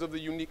because of the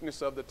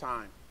uniqueness of the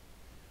time.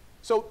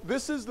 So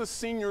this is the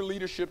senior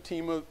leadership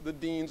team of the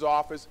Dean's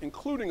office,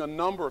 including a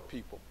number of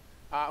people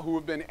who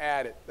have been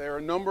added. There are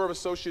a number of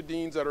associate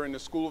deans that are in the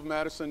School of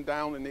Medicine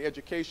down in the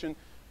education,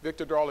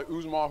 Victor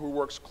Darley-Uzma, who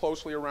works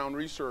closely around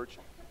research.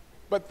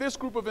 But this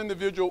group of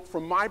individuals,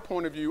 from my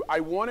point of view, I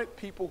wanted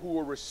people who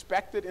were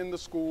respected in the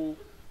school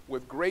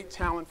with great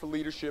talent for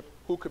leadership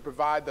who could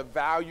provide the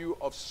value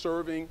of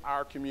serving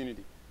our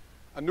community.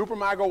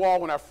 Anupam Agarwal,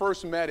 when I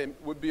first met him,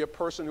 would be a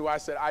person who I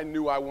said I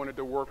knew I wanted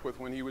to work with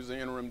when he was the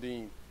interim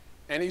dean.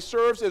 And he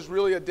serves as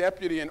really a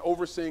deputy in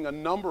overseeing a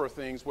number of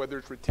things, whether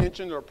it's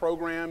retention or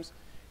programs.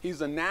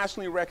 He's a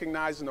nationally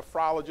recognized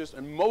nephrologist,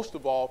 and most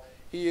of all,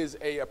 he is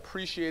an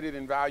appreciated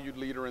and valued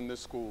leader in this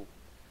school.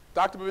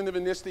 Dr. Bhavendra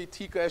Vinisti,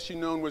 Tika, as she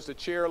known, was the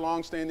chair,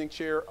 longstanding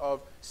chair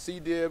of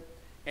CDIB,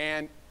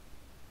 and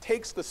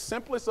takes the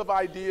simplest of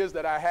ideas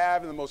that I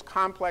have and the most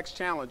complex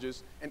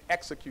challenges and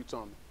executes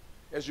on them.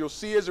 As you'll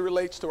see as it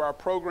relates to our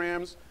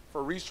programs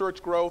for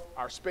research growth,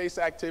 our space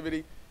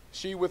activity,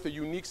 she, with a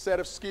unique set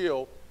of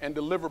skill and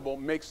deliverable,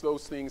 makes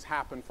those things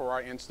happen for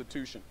our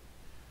institution.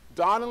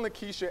 Don and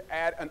Lakeisha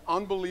add an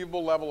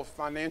unbelievable level of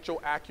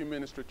financial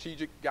acumen and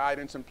strategic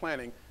guidance and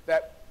planning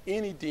that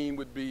any dean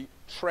would be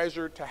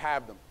treasured to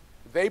have them.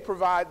 They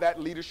provide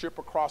that leadership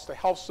across the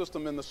health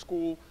system and the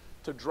school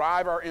to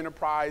drive our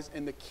enterprise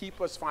and to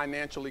keep us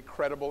financially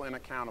credible and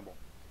accountable.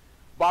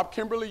 Bob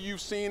Kimberly,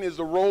 you've seen, is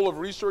the role of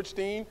research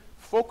dean,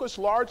 focused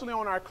largely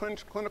on our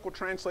clinical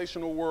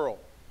translational world.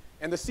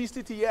 And the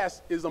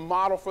CCTS is a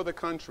model for the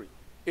country.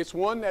 It's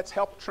one that's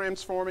helped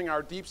transforming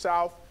our Deep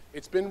South.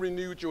 It's been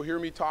renewed, you'll hear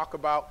me talk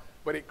about,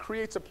 but it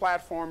creates a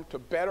platform to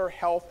better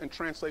health and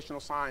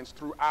translational science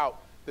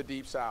throughout the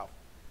Deep South.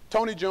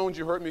 Tony Jones,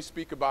 you heard me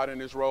speak about in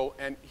his role,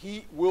 and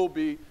he will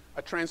be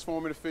a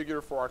transformative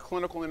figure for our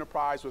clinical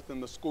enterprise within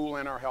the school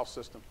and our health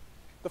system.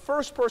 The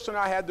first person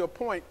I had to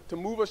appoint to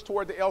move us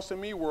toward the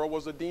LCME world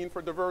was a dean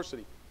for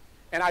diversity.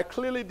 And I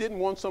clearly didn't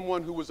want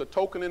someone who was a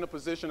token in a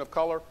position of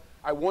color.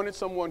 I wanted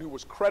someone who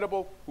was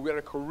credible, who had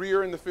a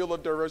career in the field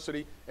of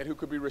diversity, and who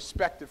could be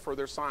respected for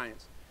their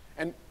science.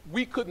 And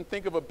we couldn't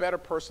think of a better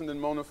person than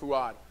Mona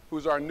Fuad,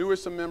 who's our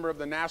newest member of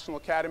the National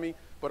Academy,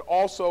 but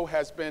also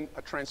has been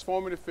a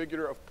transformative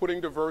figure of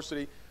putting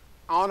diversity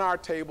on our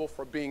table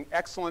for being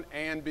excellent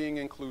and being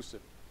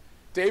inclusive.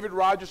 David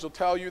Rogers will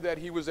tell you that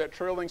he was that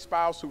trailing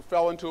spouse who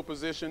fell into a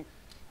position,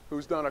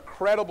 who's done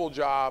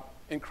a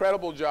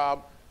incredible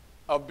job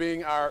of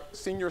being our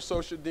senior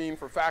associate dean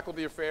for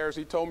faculty affairs.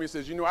 He told me, he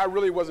says, you know, I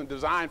really wasn't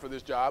designed for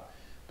this job,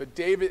 but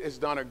David has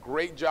done a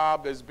great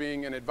job as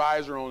being an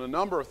advisor on a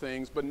number of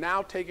things, but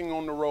now taking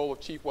on the role of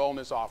chief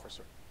wellness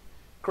officer.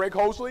 Craig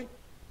Hosley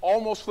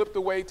almost slipped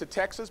away to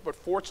Texas, but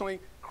fortunately,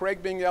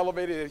 Craig being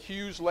elevated at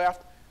Hughes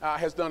left,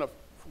 has done a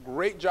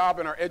great job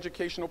in our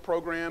educational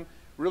program,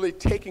 really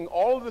taking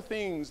all of the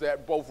things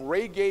that both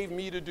Ray gave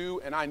me to do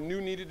and I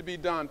knew needed to be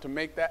done to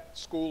make that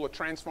school a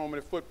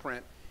transformative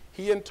footprint.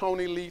 He and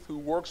Tony Leith, who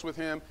works with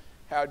him,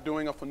 are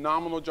doing a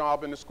phenomenal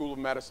job in the School of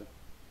Medicine.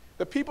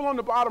 The people on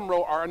the bottom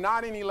row are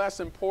not any less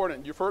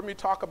important. You've heard me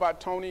talk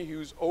about Tony,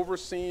 who's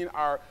overseeing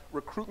our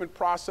recruitment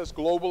process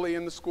globally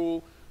in the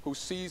school, who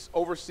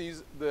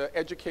oversees the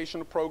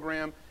educational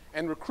program,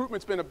 and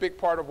recruitment's been a big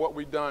part of what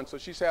we've done, so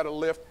she's had a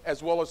lift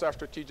as well as our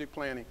strategic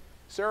planning.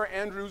 Sarah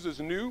Andrews is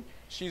new.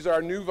 She's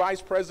our new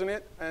vice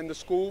president in the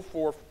school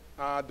for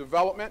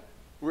development.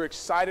 We're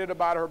excited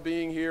about her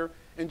being here.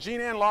 And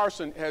Jean Ann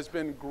Larson has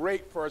been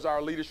great as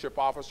our leadership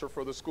officer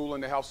for the school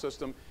and the health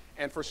system,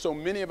 and for so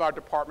many of our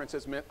departments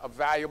has meant a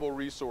valuable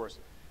resource.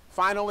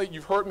 Finally,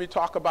 you've heard me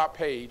talk about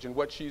Paige and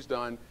what she's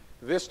done,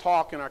 this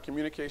talk and our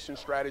communication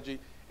strategy,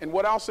 and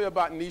what I'll say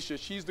about Nisha,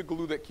 she's the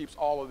glue that keeps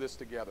all of this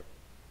together.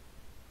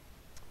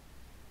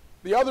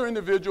 The other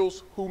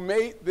individuals who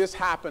made this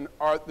happen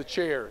are the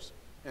chairs,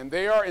 and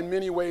they are in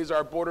many ways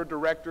our board of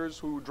directors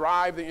who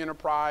drive the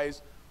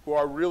enterprise, who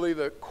are really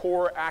the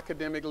core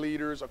academic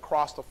leaders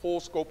across the full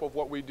scope of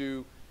what we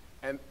do,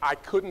 and I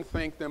couldn't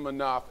thank them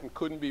enough and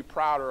couldn't be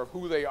prouder of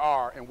who they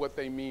are and what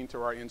they mean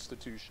to our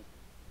institution.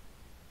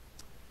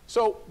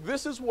 So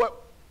this is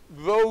what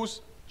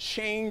those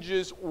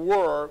changes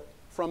were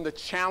from the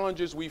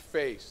challenges we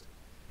faced.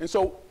 And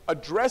so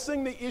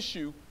addressing the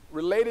issue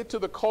related to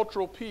the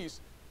cultural piece,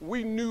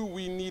 we knew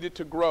we needed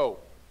to grow.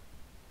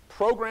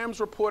 Programs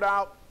were put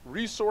out,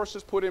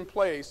 resources put in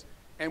place,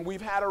 and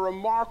we've had a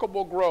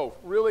remarkable growth,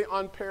 really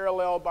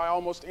unparalleled by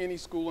almost any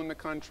school in the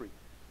country.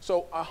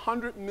 So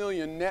 $100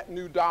 million net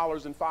new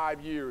dollars in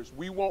 5 years.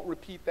 We won't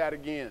repeat that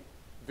again.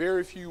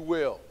 Very few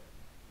will.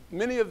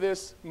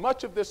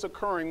 Much of this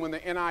occurring when the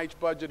NIH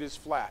budget is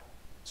flat.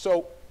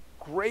 So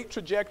great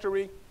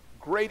trajectory,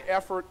 great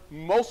effort.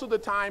 Most of the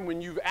time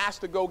when you've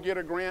asked to go get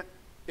a grant,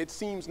 it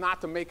seems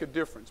not to make a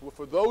difference. Well,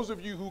 for those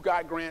of you who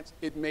got grants,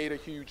 it made a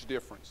huge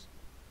difference.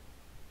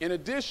 In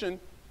addition,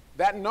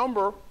 that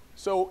number,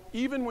 so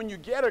even when you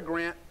get a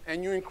grant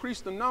and you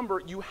increase the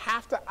number, you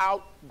have to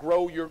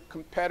outgrow your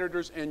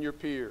competitors and your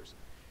peers.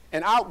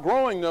 And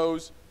outgrowing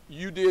those,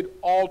 you did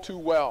all too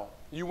well.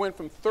 You went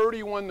from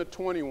 31 to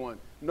 21.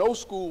 No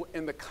school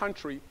in the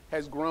country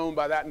has grown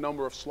by that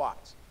number of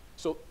slots.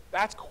 So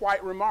that's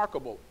quite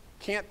remarkable.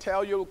 Can't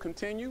tell you it'll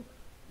continue.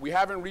 We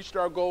haven't reached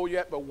our goal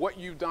yet, but what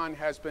you've done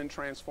has been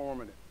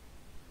transformative.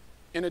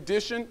 In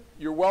addition,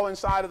 you're well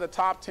inside of the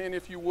top 10,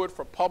 if you would,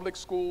 for public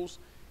schools,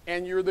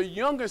 and you're the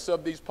youngest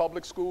of these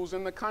public schools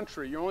in the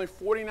country. You're only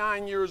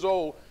 49 years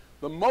old.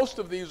 The most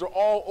of these are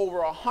all over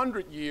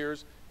 100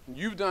 years. And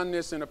you've done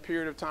this in a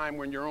period of time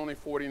when you're only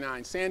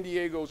 49. San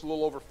Diego's a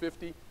little over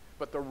 50,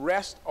 but the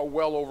rest are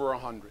well over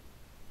 100.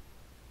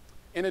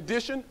 In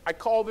addition, I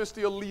call this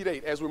the Elite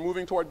Eight as we're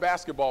moving toward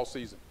basketball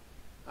season.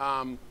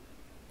 And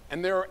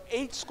there are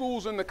 8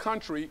 schools in the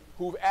country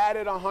who've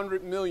added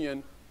 $100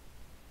 million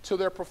to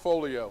their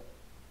portfolio.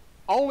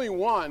 Only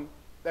one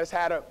that's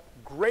had a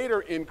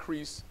greater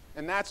increase,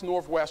 and that's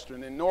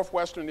Northwestern. And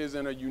Northwestern is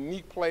in a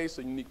unique place,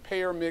 a unique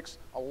payer mix,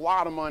 a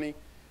lot of money.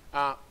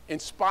 In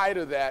spite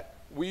of that,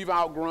 we've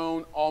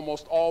outgrown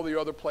almost all the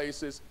other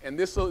places, and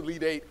this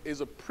Elite 8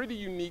 is a pretty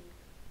unique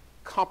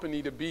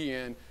company to be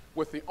in,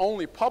 with the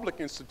only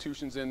public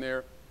institutions in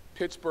there,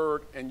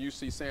 Pittsburgh and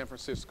UC San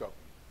Francisco.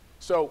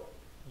 So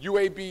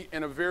UAB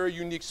in a very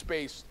unique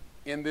space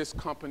in this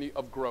company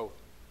of growth.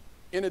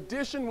 In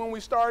addition, when we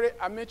started,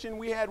 I mentioned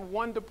we had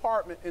 1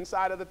 department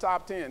inside of the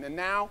top 10, and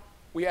now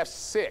we have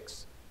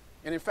 6.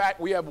 And in fact,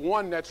 we have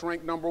 1 that's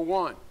ranked number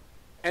 1.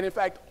 And in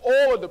fact,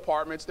 all the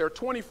departments, there are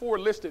 24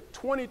 listed,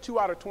 22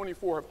 out of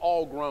 24 have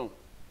all grown,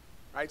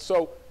 right?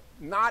 So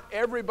not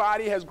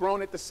everybody has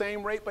grown at the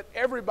same rate, but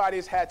everybody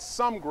has had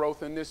some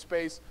growth in this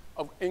space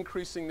of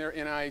increasing their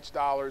NIH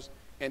dollars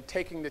and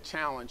taking the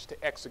challenge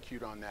to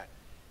execute on that.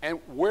 And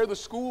where the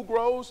school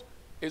grows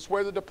is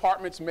where the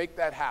departments make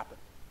that happen.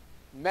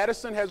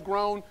 Medicine has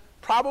grown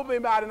probably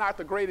by not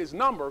the greatest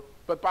number,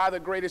 but by the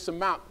greatest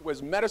amount.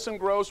 Whereas medicine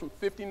grows from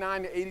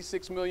 59 to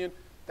 86 million,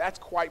 that's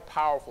quite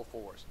powerful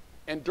for us.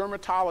 And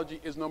dermatology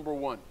is number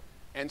 1.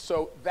 And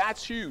so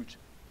that's huge.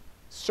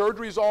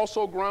 Surgery's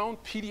also grown,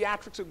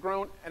 pediatrics have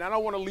grown, and I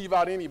don't want to leave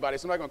out anybody,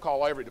 so I'm not going to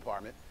call every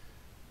department.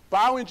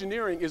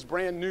 Bioengineering is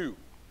brand new,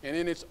 and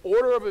in its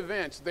order of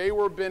events, they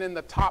been in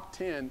the top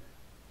 10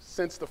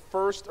 since the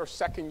first or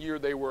second year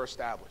they were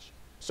established.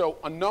 So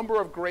a number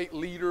of great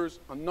leaders,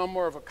 a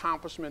number of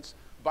accomplishments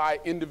by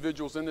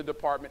individuals in the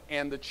department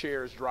and the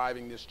chairs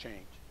driving this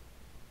change.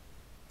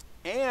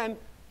 And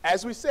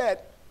as we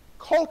said,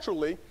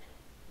 culturally,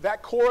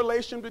 that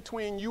correlation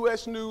between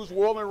U.S. News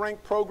World and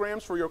Rank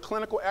programs for your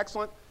clinical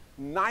excellence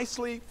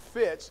nicely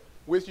fits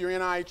with your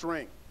NIH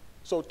rank.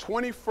 So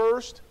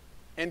 21st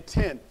and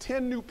 10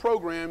 new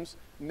programs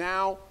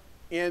now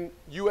in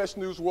U.S.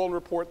 News World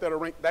Report that are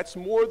ranked. That's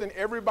more than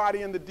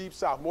everybody in the Deep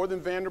South, more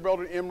than Vanderbilt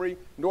and Emory,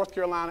 North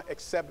Carolina,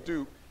 except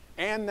Duke,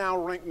 and now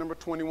ranked number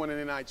 21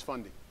 in NIH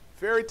funding.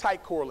 Very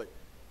tight correlate.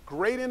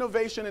 Great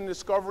innovation and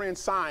discovery in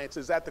science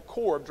is at the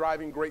core of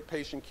driving great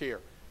patient care.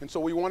 And so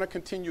we want to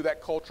continue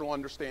that cultural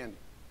understanding.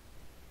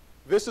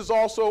 This is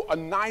also a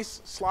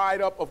nice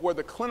slide up of where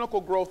the clinical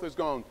growth has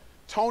gone.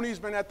 Tony's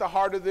been at the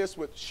heart of this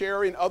with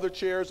Sherry and other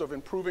chairs of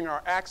improving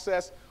our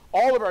access.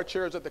 All of our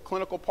chairs at the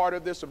clinical part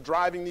of this, of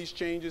driving these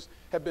changes,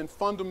 have been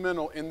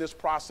fundamental in this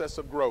process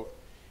of growth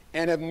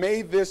and have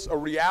made this a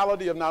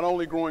reality of not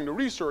only growing the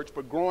research,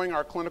 but growing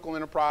our clinical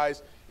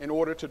enterprise in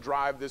order to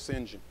drive this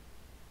engine.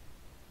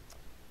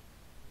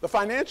 The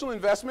financial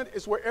investment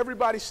is where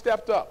everybody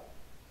stepped up.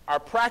 Our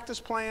practice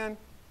plan,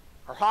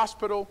 our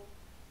hospital,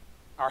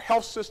 our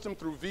health system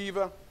through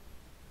Viva,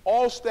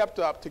 all stepped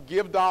up to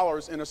give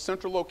dollars in a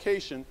central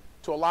location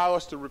to allow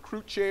us to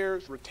recruit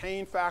chairs,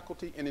 retain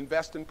faculty, and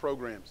invest in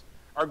programs.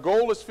 Our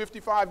goal is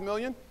 $55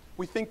 million.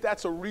 We think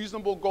that's a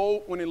reasonable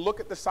goal when you look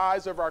at the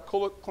size of our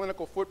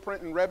clinical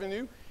footprint and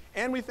revenue,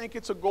 and we think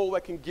it's a goal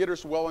that can get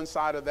us well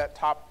inside of that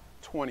top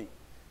 20.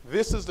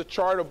 This is the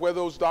chart of where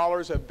those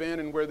dollars have been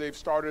and where they've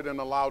started and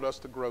allowed us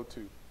to grow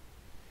to.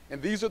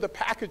 And these are the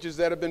packages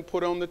that have been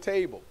put on the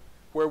table,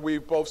 where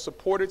we've both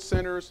supported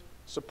centers,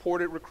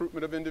 supported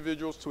recruitment of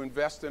individuals to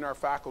invest in our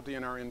faculty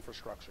and our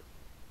infrastructure.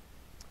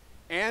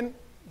 And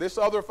this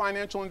other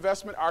financial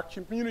investment, our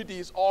community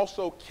is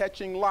also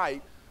catching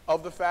light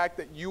of the fact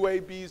that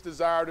UAB's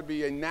desire to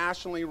be a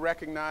nationally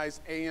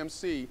recognized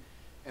AMC,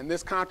 and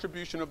this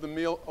contribution of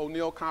the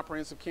O'Neill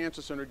Comprehensive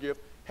Cancer Center gift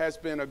has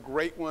been a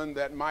great one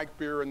that Mike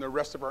Beer and the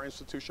rest of our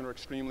institution are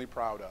extremely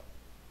proud of.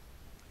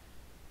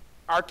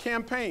 Our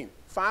campaign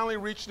finally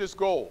reached its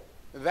goal.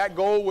 That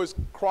goal was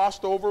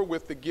crossed over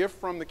with the gift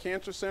from the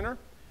Cancer Center.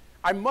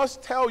 I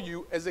must tell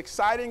you, as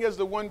exciting as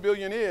the $1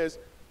 billion is,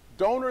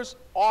 donors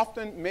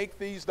often make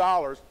these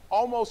dollars,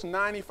 almost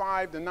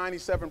 95 to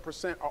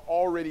 97% are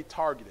already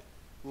targeted.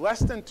 Less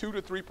than 2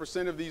 to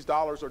 3% of these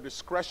dollars are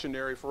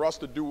discretionary for us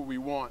to do what we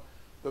want.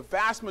 The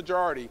vast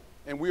majority,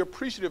 and we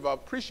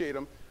appreciate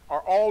them,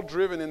 are all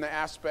driven in the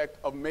aspect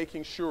of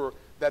making sure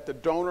that the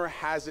donor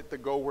has it to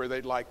go where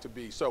they'd like to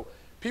be. So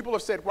people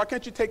have said, why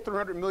can't you take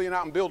 $300 million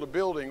out and build a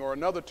building, or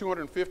another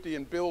 250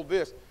 and build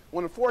this?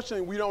 Well,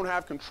 unfortunately, we don't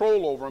have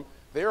control over them.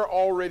 They're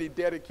already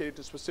dedicated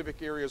to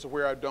specific areas of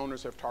where our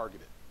donors have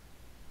targeted.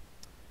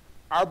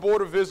 Our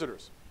Board of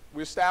Visitors,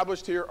 we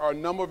established here are a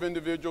number of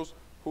individuals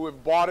who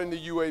have bought into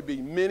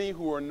UAB, many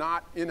who are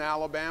not in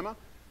Alabama,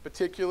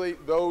 particularly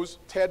those,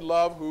 Ted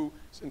Love, who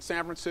is in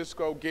San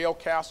Francisco, Gail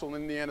Castle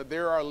in Indiana,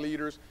 they're our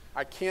leaders.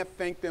 I can't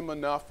thank them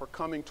enough for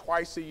coming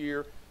twice a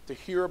year to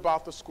hear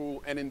about the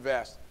school and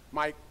invest.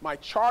 My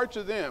charge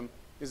to them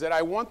is that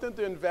I want them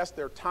to invest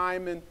their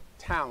time and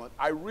talent.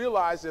 I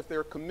realize if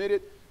they're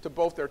committed to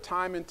both their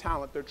time and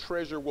talent, their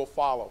treasure will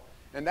follow.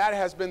 And that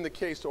has been the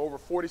case to over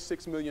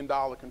 $46 million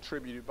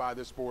contributed by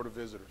this Board of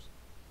Visitors.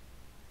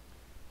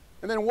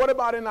 And then what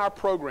about in our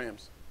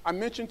programs? I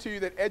mentioned to you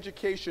that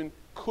education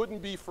couldn't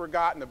be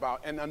forgotten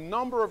about, and a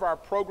number of our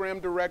program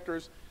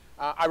directors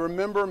I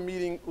remember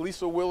meeting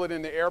Lisa Willett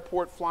in the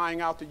airport,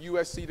 flying out to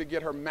USC to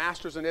get her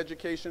master's in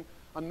education.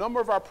 A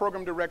number of our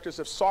program directors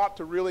have sought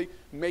to really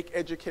make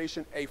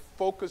education a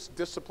focused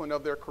discipline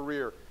of their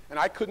career. And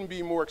I couldn't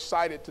be more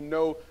excited to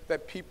know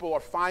that people are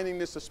finding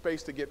this a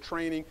space to get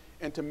training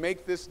and to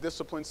make this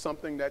discipline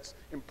something that's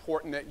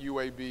important at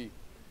UAB.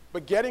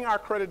 But getting our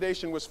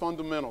accreditation was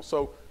fundamental.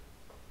 So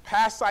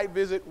past site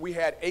visit, we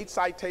had 8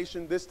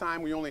 citations. This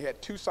time we only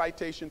had 2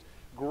 citations.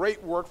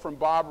 Great work from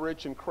Bob,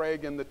 Rich, and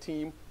Craig and the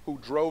team who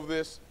drove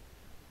this.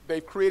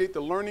 They've created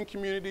the learning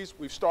communities.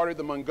 We've started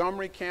the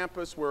Montgomery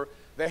campus where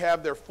they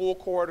have their full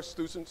cohort of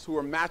students who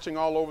are matching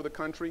all over the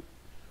country.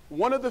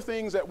 One of the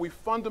things that we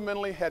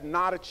fundamentally had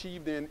not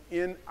achieved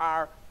in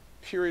our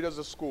period as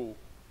a school,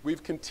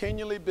 we've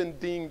continually been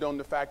dinged on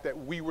the fact that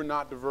we were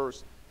not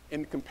diverse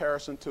in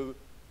comparison to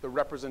the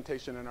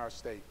representation in our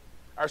state.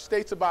 Our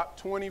state's about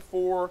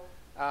 24,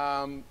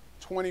 25%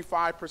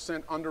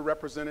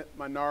 underrepresented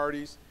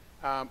minorities.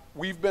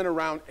 We've been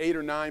around 8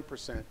 or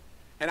 9%.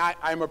 And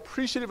I'm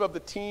appreciative of the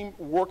team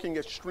working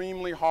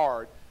extremely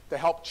hard to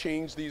help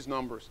change these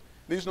numbers.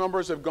 These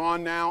numbers have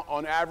gone now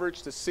on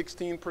average to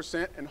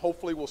 16%, and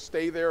hopefully will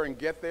stay there and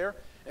get there,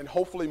 and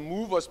hopefully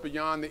move us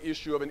beyond the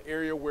issue of an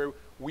area where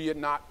we had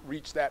not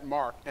reached that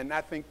mark. And I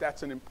think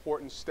that's an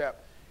important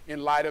step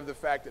in light of the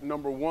fact that,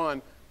 number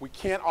one, we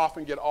can't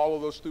often get all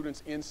of those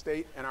students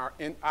in-state, and our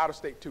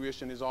out-of-state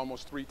tuition is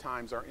almost 3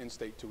 times our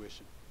in-state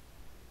tuition.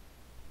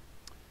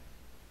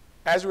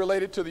 As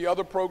related to the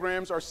other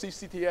programs, our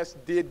CCTS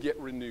did get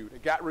renewed.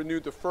 It got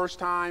renewed the first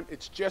time.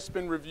 It's just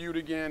been reviewed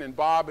again, and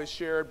Bob has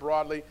shared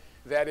broadly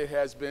that it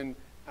has been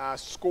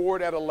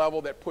scored at a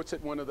level that puts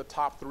it one of the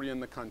top 3 in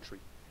the country.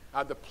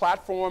 The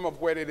platform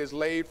of what it is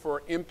laid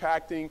for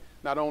impacting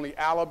not only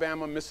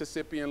Alabama,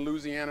 Mississippi, and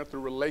Louisiana through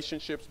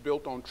relationships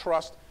built on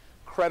trust,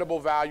 credible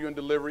value, and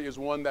delivery is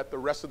one that the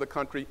rest of the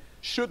country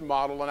should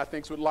model, and I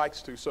think would like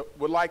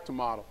to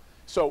model.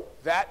 So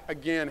that,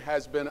 again,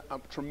 has been a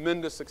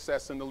tremendous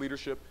success in the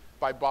leadership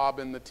by Bob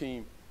and the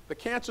team. The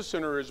Cancer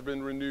Center has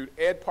been renewed.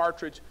 Ed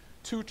Partridge,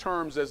 2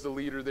 terms as the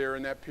leader there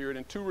in that period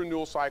and 2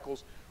 renewal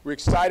cycles. We're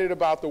excited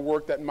about the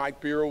work that Mike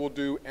Beer will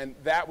do, and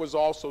that was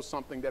also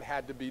something that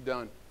had to be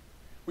done.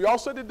 We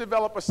also did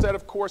develop a set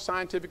of core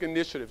scientific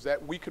initiatives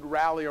that we could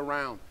rally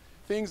around.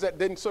 Things that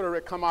didn't sort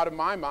of come out of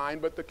my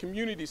mind, but the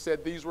community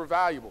said these were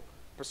valuable.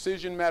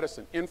 Precision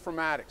medicine,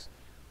 informatics,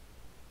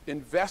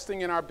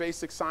 investing in our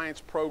basic science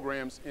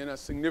programs in a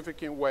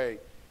significant way,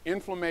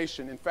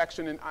 inflammation,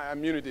 infection and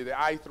immunity, the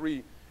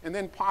I3, and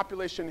then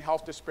population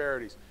health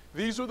disparities.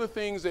 These are the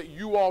things that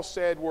you all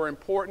said were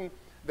important.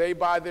 They,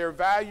 by their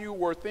value,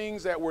 were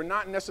things that were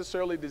not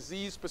necessarily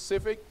disease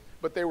specific,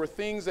 but they were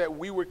things that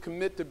we would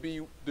commit to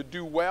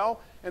do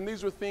well, and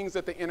these were things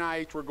that the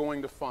NIH were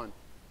going to fund.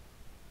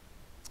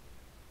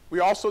 We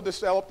also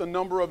developed a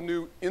number of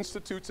new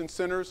institutes and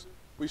centers.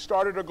 We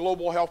started a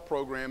global health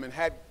program and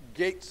had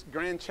Gates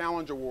Grand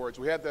Challenge Awards.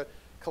 We had the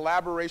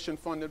collaboration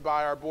funded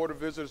by our Board of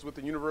Visitors with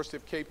the University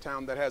of Cape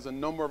Town that has a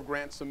number of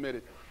grants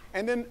submitted.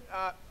 And then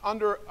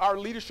under our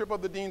leadership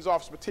of the Dean's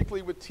Office,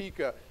 particularly with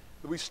TICA,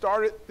 we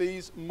started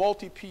these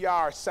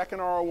multi-PR, Second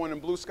R01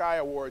 and Blue Sky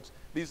Awards,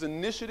 these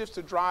initiatives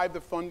to drive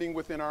the funding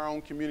within our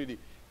own community,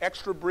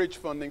 extra bridge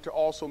funding to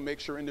also make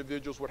sure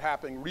individuals were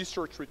happening,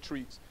 research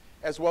retreats,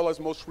 as well as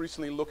most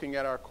recently looking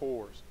at our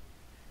cores.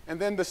 And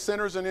then the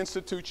centers and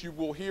institutes you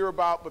will hear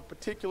about, but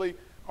particularly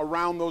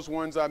around those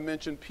ones I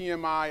mentioned,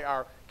 PMI,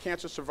 our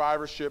Cancer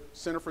Survivorship,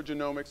 Center for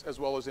Genomics, as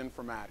well as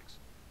informatics.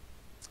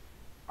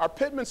 Our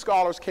Pittman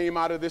Scholars came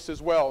out of this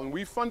as well, and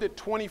we funded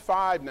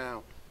 25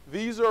 now.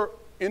 These are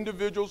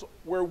individuals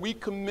where we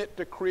commit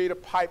to create a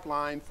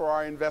pipeline for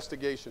our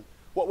investigation.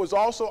 What was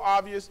also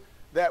obvious,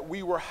 that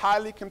we were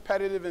highly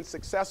competitive and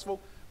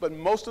successful, but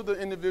most of the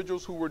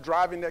individuals who were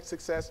driving that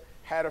success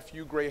had a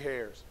few gray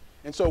hairs.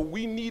 And so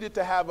we needed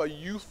to have a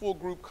youthful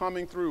group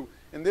coming through.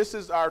 And this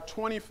is our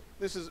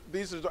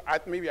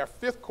maybe our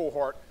 5th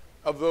cohort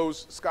of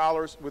those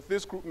scholars, with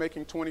this group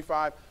making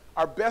 25.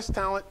 Our best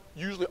talent,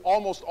 usually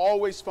almost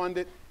always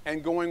funded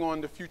and going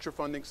on to future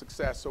funding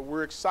success. So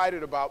we're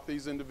excited about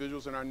these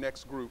individuals in our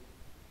next group.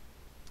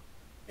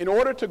 In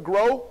order to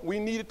grow, we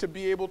needed to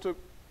be able to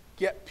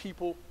get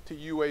people to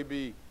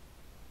UAB.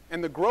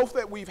 And the growth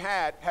that we've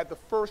had to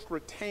first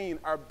retain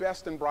our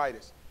best and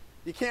brightest.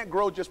 You can't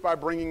grow just by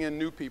bringing in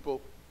new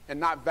people and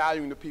not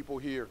valuing the people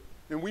here.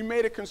 And we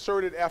made a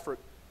concerted effort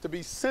to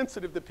be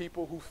sensitive to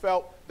people who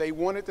felt they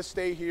wanted to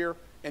stay here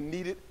and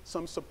needed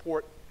some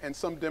support and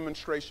some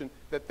demonstration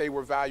that they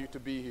were valued to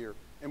be here.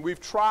 And we've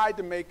tried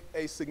to make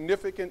a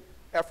significant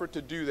effort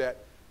to do that.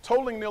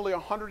 Totaling nearly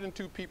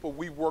 102 people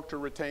we've worked to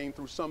retain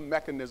through some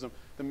mechanism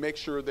to make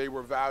sure they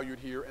were valued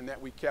here and that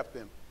we kept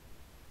them.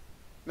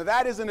 Now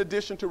that is in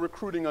addition to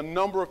recruiting a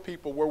number of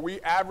people where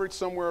we average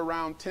somewhere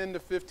around 10 to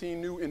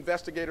 15 new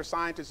investigator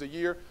scientists a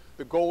year,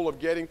 the goal of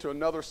getting to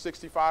another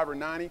 65 or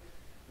 90.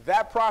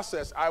 That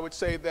process, I would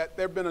say that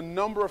there have been a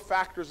number of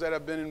factors that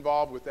have been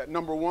involved with that.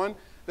 Number one,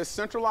 the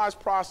centralized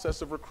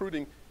process of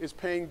recruiting is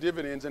paying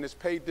dividends, and it's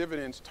paid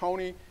dividends.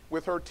 Tony,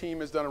 with her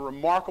team, has done a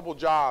remarkable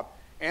job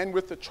and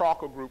with the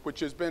Chalker Group, which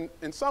has been,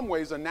 in some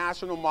ways, a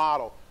national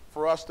model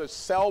for us to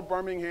sell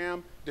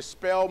Birmingham,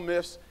 dispel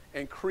myths,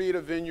 and create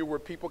a venue where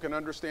people can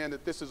understand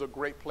that this is a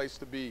great place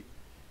to be.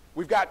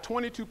 We've got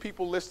 22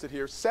 people listed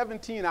here.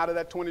 17 out of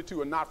that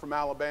 22 are not from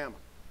Alabama,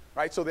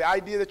 right? So the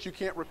idea that you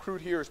can't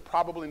recruit here is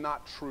probably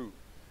not true.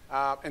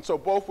 And so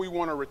both we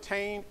want to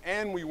retain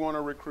and we want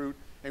to recruit,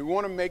 and we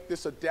want to make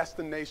this a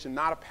destination,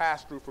 not a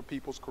pass-through for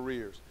people's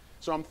careers.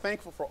 So I'm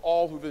thankful for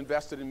all who've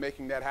invested in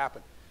making that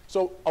happen.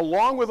 So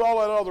along with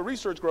all that other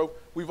research growth,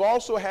 we've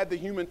also had the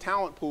human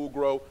talent pool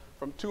grow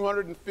from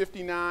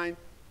 259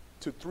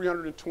 to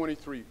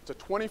 323. It's a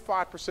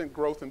 25%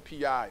 growth in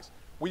PIs.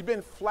 We've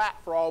been flat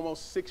for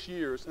almost 6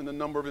 years in the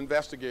number of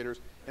investigators,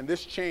 and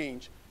this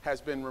change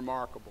has been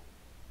remarkable.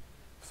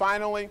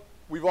 Finally,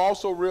 we've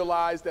also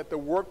realized that the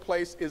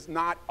workplace is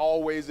not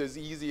always as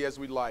easy as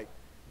we'd like.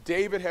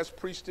 David has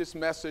preached this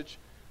message.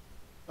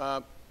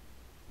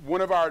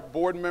 One of our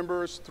board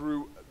members,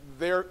 through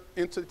their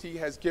entity,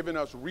 has given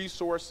us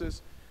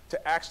resources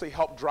to actually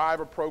help drive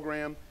a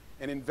program,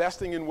 and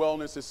investing in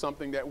wellness is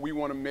something that we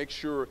want to make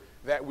sure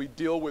that we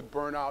deal with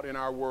burnout in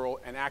our world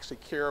and actually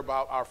care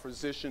about our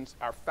physicians,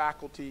 our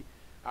faculty,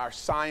 our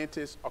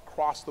scientists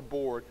across the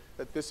board,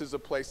 that this is a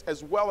place,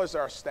 as well as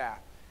our staff.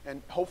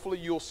 And hopefully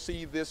you'll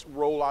see this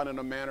roll out in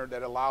a manner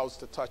that allows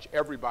to touch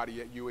everybody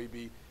at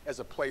UAB as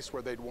a place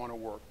where they'd want to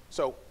work.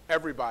 So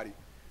everybody.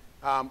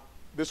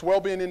 This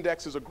Wellbeing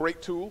Index is a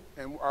great tool,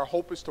 and our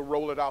hope is to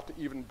roll it out to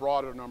even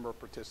broader number of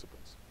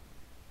participants.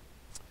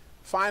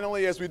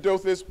 Finally, as we do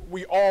this,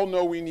 we all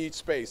know we need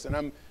space, and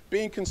I'm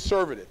being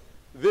conservative.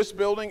 This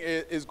building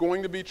is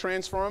going to be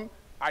transformed.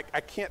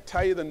 I can't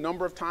tell you the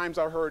number of times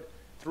I heard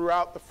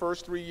throughout the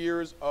first 3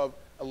 years of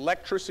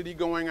electricity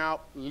going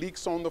out,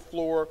 leaks on the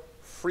floor,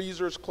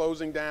 freezers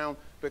closing down,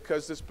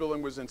 because this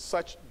building was in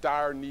such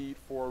dire need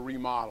for a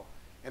remodel.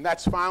 And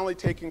that's finally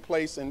taking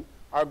place, and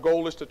our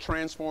goal is to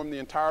transform the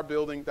entire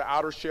building. The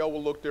outer shell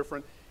will look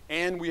different,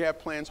 and we have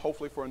plans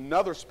hopefully for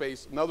another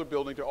space, another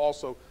building to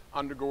also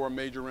undergo a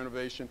major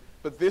renovation.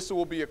 But this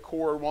will be a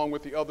core, along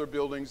with the other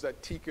buildings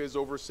that Tika is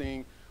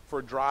overseeing,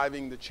 for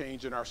driving the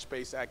change in our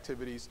space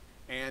activities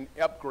and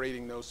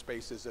upgrading those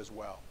spaces as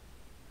well.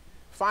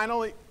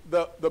 Finally,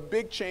 the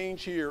big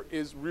change here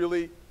is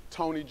really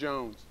Tony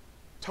Jones.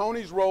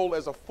 Tony's role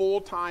as a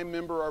full-time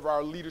member of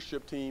our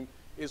leadership team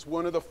is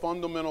one of the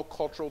fundamental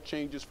cultural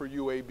changes for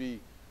UAB.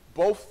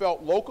 Both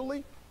felt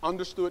locally,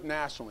 understood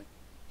nationally.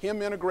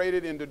 Him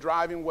integrated into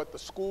driving what the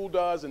school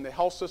does and the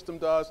health system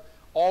does,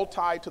 all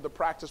tied to the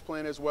practice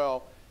plan as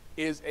well,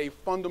 is a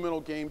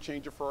fundamental game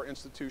changer for our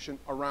institution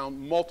around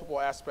multiple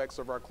aspects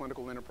of our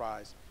clinical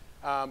enterprise.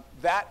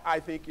 That, I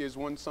think, is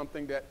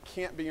something that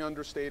can't be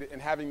understated,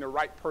 and having the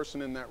right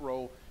person in that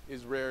role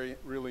is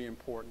really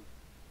important.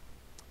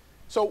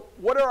 So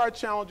what are our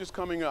challenges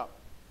coming up?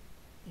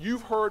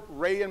 You've heard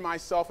Ray and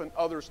myself and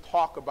others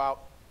talk about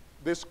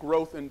this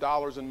growth in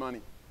dollars and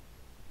money.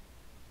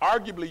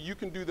 Arguably, you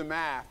can do the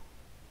math.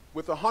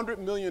 With $100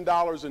 million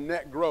in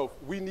net growth,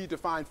 we need to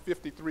find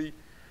 53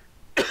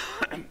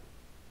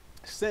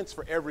 cents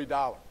for every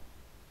dollar.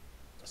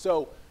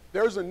 So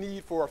there's a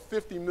need for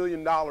 $50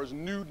 million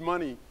new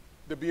money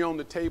to be on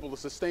the table to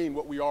sustain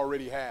what we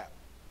already have.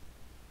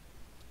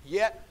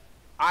 Yet,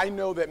 I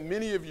know that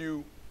many of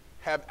you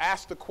have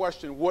asked the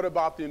question, what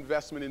about the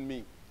investment in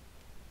me?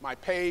 My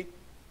pay,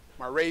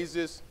 my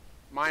raises,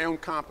 my own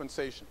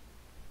compensation.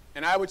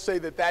 And I would say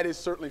that that is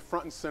certainly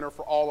front and center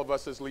for all of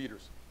us as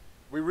leaders.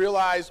 We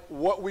realize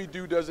what we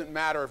do doesn't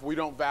matter if we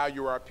don't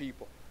value our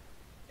people.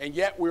 And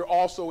yet we're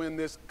also in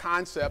this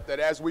concept that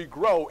as we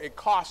grow, it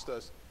costs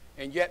us.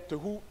 And yet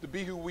to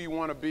be who we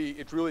want to be,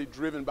 it's really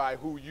driven by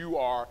who you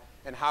are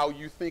and how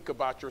you think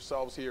about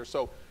yourselves here.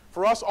 So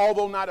for us,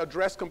 although not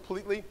addressed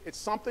completely, it's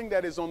something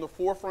that is on the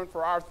forefront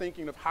for our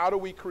thinking of how do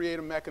we create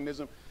a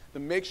mechanism to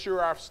make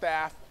sure our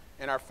staff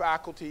and our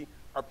faculty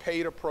are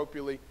paid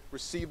appropriately,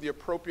 receive the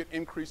appropriate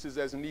increases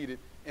as needed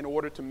in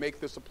order to make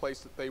this a place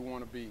that they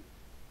want to be.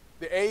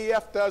 The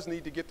AEF does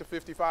need to get to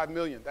 $55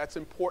 million. That's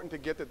important to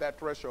get to that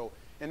threshold.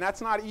 And that's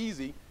not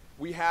easy.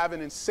 We have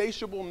an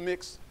insatiable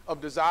mix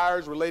of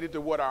desires related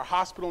to what our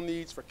hospital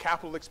needs for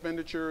capital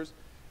expenditures.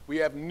 We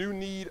have new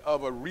need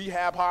of a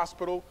rehab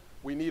hospital.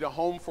 We need a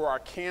home for our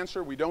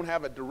cancer. We don't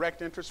have a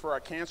direct interest for our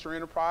cancer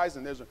enterprise,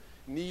 and there's a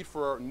need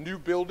for new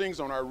buildings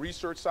on our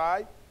research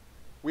side.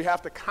 We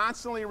have to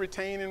constantly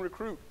retain and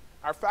recruit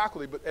our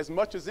faculty, but as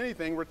much as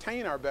anything,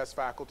 retain our best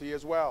faculty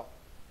as well.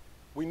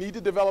 We need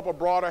to develop a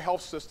broader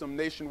health system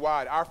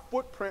nationwide. Our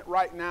footprint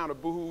right now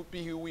to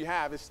be who we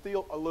have is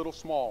still a little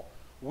small.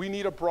 We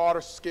need a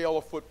broader scale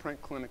of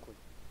footprint clinically.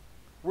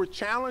 We're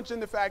challenged in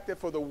the fact that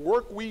for the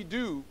work we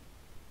do,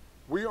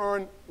 we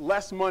earn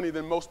less money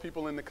than most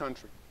people in the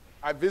country.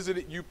 I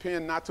visited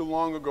UPenn not too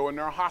long ago, and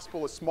their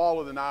hospital is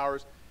smaller than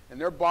ours, and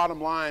their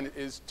bottom line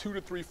is 2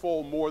 to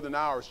 3-fold more than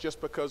ours just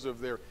because of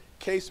their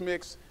case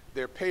mix,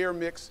 their payer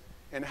mix,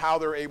 and how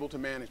they're able to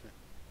manage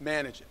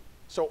it.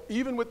 So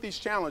even with these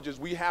challenges,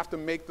 we have to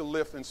make the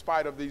lift in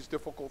spite of these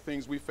difficult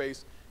things we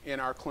face in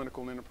our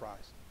clinical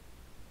enterprise.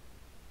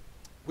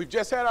 We've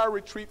just had our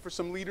retreat for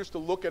some leaders to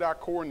look at our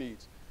core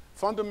needs.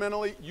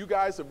 Fundamentally, you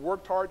guys have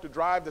worked hard to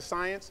drive the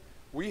science.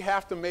 We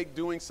have to make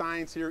doing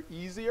science here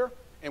easier,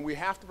 and we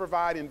have to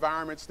provide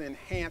environments to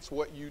enhance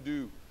what you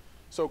do.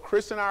 So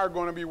Chris and I are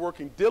going to be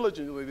working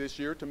diligently this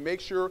year to make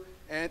sure,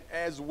 and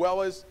as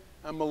well as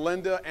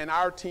Melinda and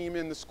our team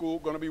in the school,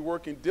 going to be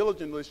working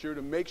diligently this year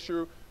to make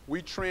sure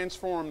we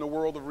transform the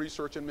world of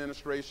research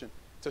administration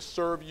to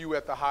serve you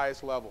at the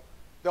highest level.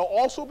 There'll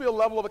also be a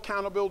level of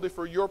accountability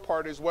for your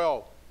part as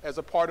well as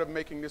a part of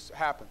making this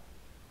happen.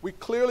 We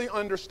clearly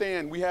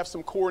understand we have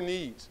some core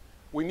needs.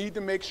 We need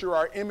to make sure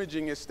our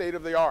imaging is state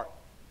of the art.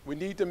 We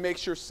need to make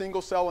sure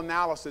single cell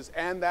analysis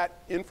and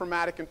that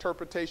informatic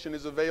interpretation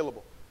is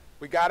available.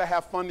 We got to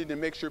have funding to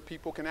make sure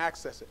people can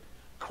access it.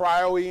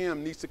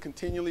 Cryo-EM needs to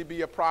continually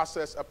be a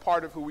process, a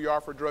part of who we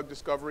are for drug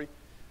discovery.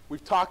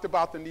 We've talked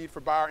about the need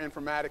for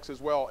bioinformatics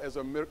as well as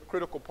a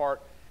critical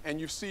part. And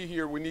you see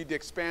here we need to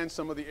expand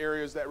some of the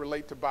areas that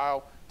relate to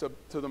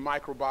the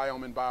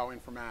microbiome and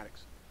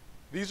bioinformatics.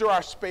 These are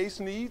our space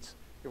needs.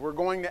 If we're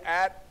going to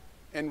add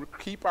and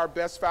keep our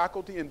best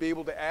faculty and be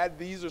able to add,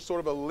 these are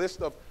sort of a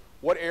list of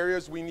what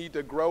areas we need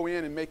to grow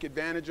in and make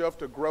advantage of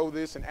to grow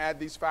this and add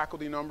these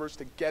faculty numbers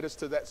to get us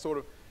to that sort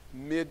of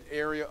mid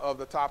area of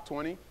the top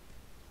 20.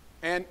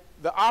 And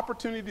the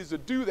opportunities to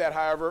do that,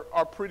 however,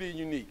 are pretty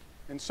unique.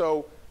 And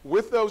so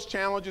with those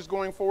challenges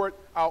going forward,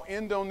 I'll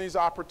end on these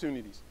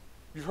opportunities.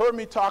 You've heard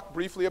me talk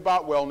briefly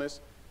about wellness.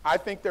 I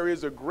think there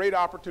is a great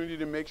opportunity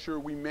to make sure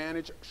we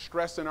manage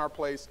stress in our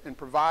place and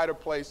provide a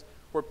place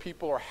where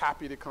people are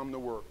happy to come to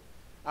work.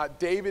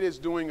 David is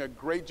doing a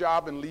great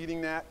job in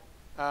leading that.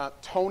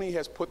 Tony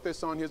has put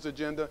this on his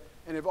agenda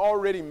and have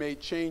already made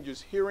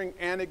changes, hearing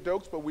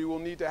anecdotes, but we will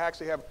need to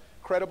actually have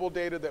credible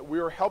data that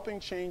we're helping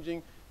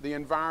changing the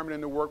environment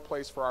in the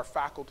workplace for our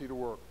faculty to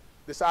work.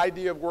 This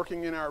idea of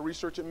working in our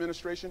research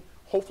administration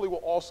hopefully will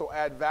also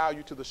add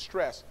value to the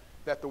stress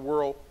that the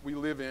world we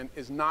live in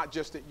is not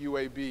just at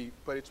UAB,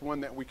 but it's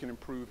one that we can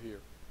improve here.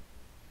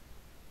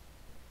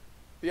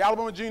 The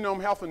Alabama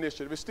Genome Health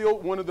Initiative is still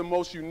one of the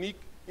most unique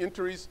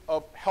entries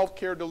of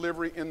healthcare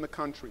delivery in the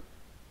country.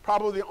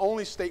 Probably the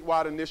only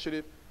statewide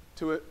initiative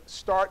to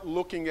start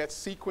looking at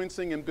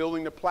sequencing and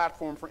building the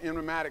platform for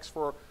informatics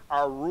for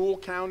our rural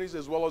counties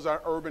as well as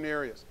our urban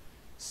areas.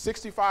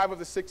 65 of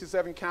the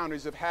 67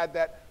 counties have had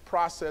that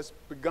process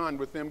begun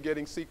with them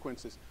getting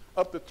sequences.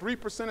 Up to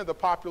 3% of the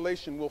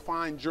population will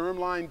find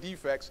germline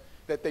defects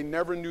that they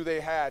never knew they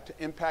had to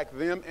impact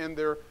them and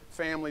their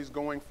families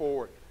going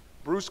forward.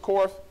 Bruce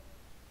Korf,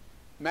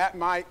 Matt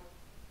Might,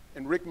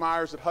 and Rick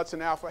Myers at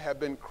Hudson Alpha have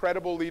been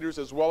credible leaders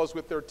as well as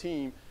with their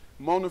team.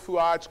 Mona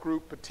Fuad's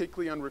group,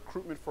 particularly on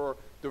recruitment for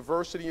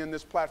diversity in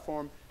this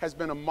platform, has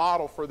been a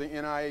model for the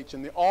NIH.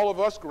 And the All of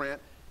Us grant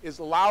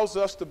allows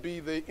us to be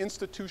the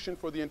institution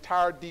for the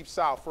entire Deep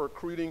South for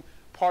recruiting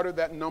part of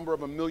that number of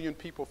 1 million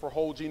people for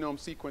whole genome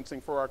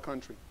sequencing for our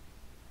country.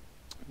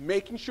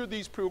 Making sure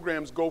these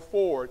programs go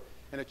forward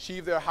and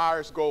achieve their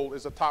highest goal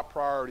is a top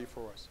priority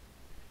for us.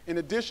 In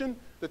addition,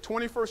 the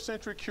 21st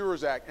Century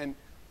Cures Act, and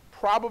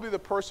probably the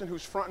person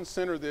who's front and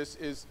center of this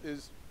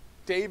is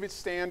David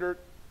Standard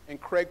and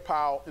Craig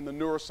Powell in the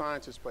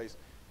neurosciences space.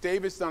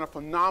 David's done a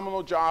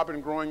phenomenal job in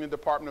growing the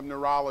Department of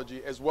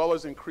Neurology as well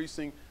as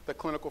increasing the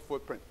clinical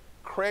footprint.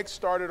 Craig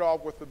started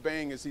off with a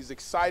bang as he's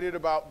excited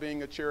about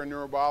being a chair in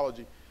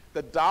neurobiology.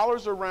 The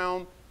dollars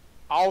around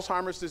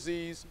Alzheimer's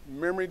disease,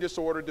 memory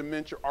disorder,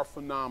 dementia are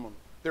phenomenal.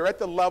 They're at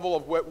the level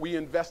of what we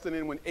invested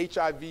in when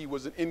HIV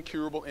was an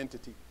incurable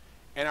entity.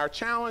 And our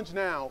challenge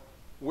now,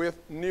 with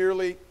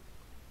nearly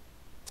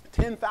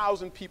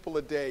 10,000 people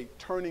a day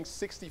turning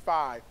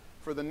 65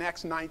 for the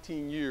next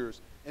 19 years,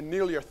 and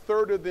nearly a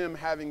third of them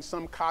having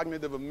some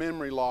cognitive or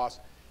memory loss,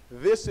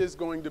 this is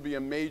going to be a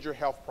major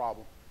health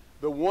problem.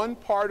 The one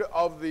part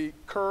of the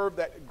curve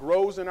that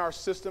grows in our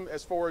system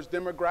as far as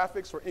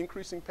demographics for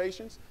increasing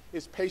patients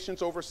is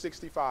patients over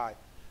 65.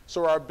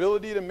 So our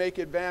ability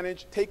to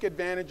take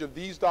advantage of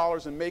these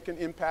dollars and make an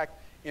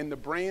impact in the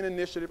BRAIN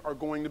initiative are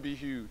going to be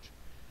huge.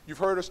 You've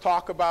heard us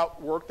talk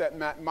about work that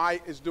Matt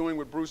Might is doing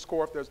with Bruce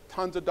Korf. There's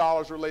tons of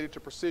dollars related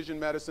to precision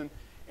medicine,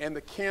 and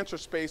the cancer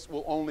space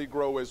will only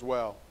grow as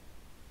well.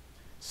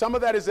 Some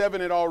of that is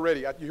evident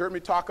already. You heard me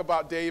talk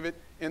about David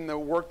and the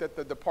work that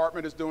the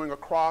department is doing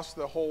across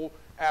the whole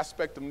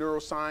aspect of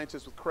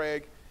neurosciences with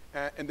Craig,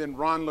 and then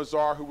Ron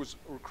Lazar, who was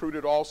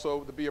recruited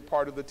also to be a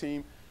part of the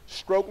team.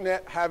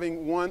 StrokeNet,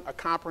 having won a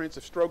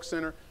comprehensive stroke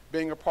center,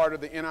 being a part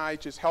of the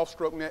NIH's Health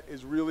StrokeNet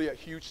is really a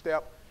huge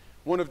step.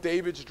 One of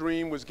David's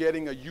dreams was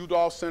getting a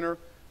Udall Center.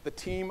 The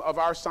team of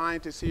our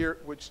scientists here,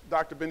 which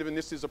Dr.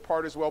 Beneveniste is a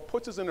part as well,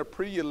 puts us in a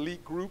pretty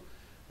elite group.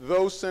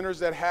 Those centers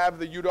that have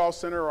the Udall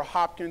Center are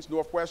Hopkins,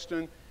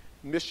 Northwestern,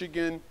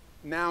 Michigan.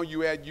 Now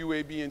you add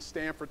UAB and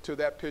Stanford to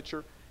that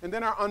picture. And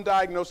then our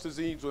Undiagnosed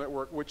Disease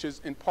Network, which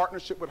is in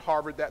partnership with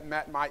Harvard that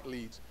Matt Might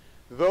leads.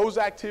 Those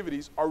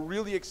activities are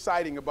really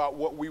exciting about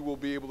what we will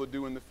be able to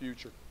do in the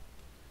future.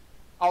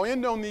 I'll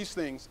end on these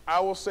things. I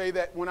will say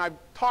that when I've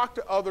talked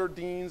to other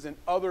deans and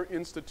other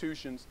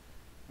institutions,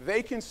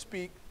 they can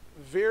speak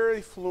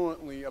very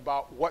fluently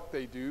about what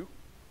they do.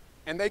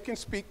 and they can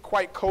speak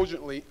quite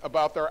cogently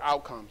about their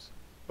outcomes.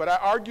 But I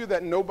argue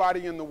that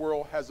nobody in the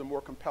world has a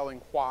more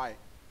compelling why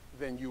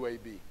than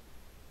UAB.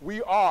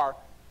 We are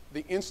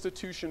the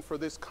institution for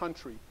this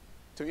country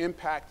to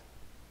impact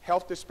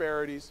health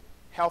disparities,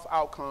 health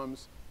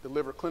outcomes,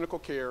 deliver clinical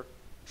care,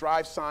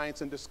 drive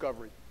science and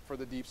discovery for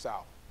the Deep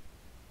South.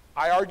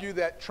 I argue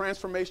that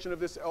transformation of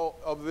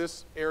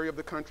this area of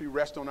the country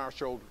rests on our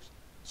shoulders.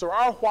 So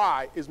our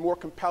why is more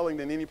compelling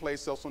than any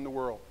place else in the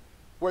world.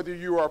 Whether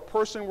you are a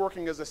person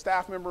working as a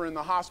staff member in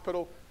the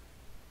hospital,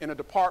 in a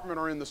department,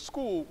 or in the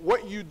school,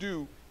 what you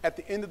do at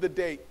the end of the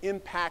day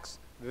impacts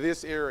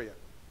this area.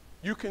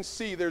 You can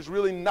see there's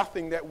really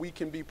nothing that we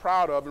can be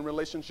proud of in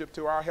relationship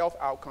to our health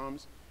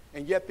outcomes,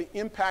 and yet the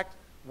impact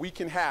we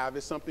can have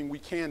is something we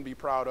can be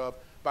proud of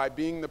by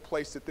being the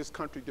place that this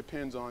country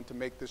depends on to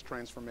make this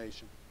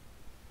transformation.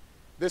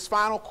 This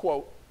final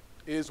quote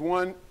is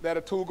one that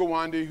Atul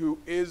Gawande, who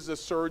is a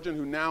surgeon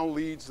who now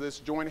leads this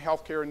joint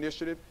healthcare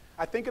initiative,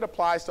 I think it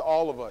applies to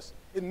all of us.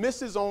 It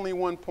misses only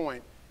one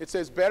point. It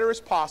says better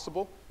is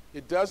possible.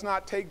 It does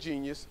not take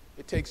genius.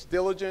 It takes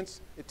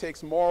diligence. It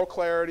takes moral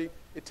clarity.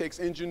 It takes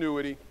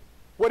ingenuity.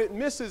 What it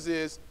misses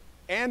is,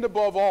 and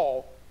above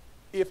all,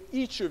 if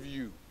each of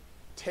you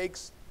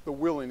takes the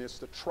willingness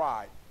to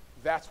try,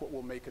 that's what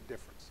will make a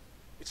difference.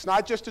 It's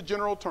not just a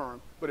general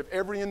term, but if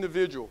every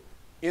individual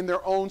in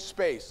their own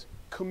space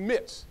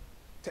commits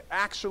to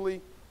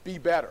actually be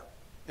better,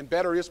 and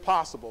better is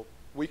possible,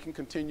 we can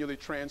continually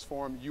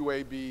transform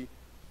UAB,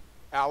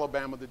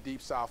 Alabama, the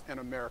Deep South, and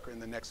America in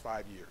the next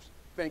 5 years.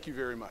 Thank you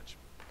very much.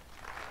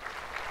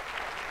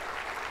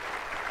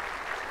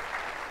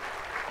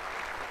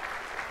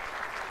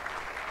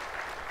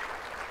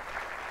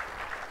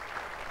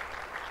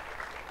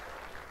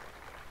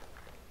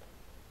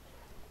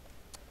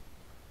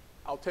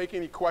 I'll take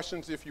any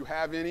questions if you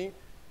have any.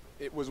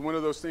 It was one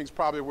of those things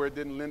probably where it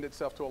didn't lend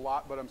itself to a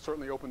lot, but I'm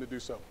certainly open to do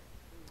so.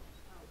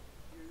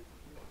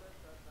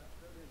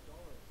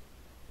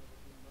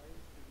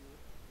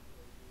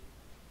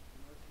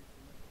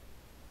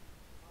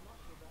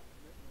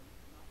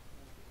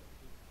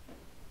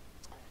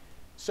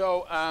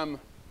 So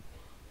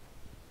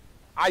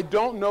I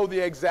don't know the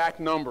exact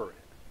number.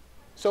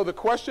 So the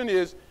question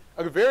is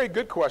a very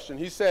good question.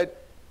 He said,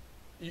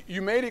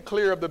 you made it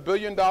clear of the $1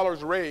 billion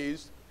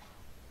raised,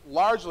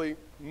 largely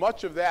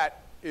much of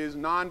that is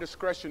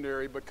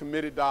non-discretionary but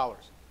committed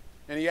dollars.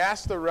 And he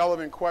asked the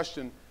relevant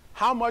question,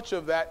 how much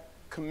of that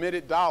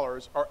committed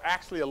dollars are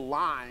actually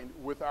aligned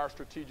with our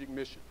strategic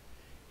mission?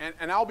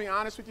 And I'll be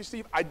honest with you,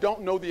 Steve, I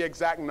don't know the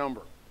exact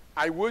number.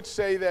 I would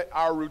say that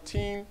our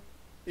routine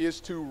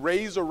is to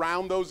raise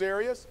around those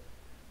areas,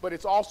 but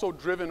it's also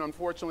driven,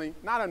 unfortunately,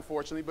 not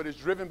unfortunately, but it's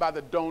driven by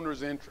the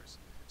donor's interest.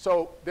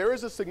 So there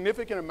is a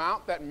significant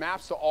amount that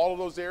maps to all of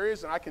those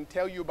areas, and I can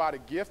tell you about a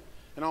gift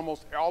in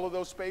almost all of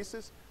those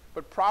spaces,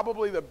 but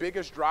probably the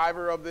biggest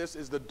driver of this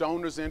is the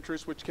donor's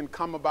interest, which can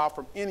come about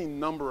from any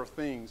number of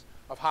things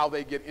of how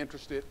they get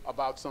interested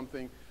about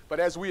something. But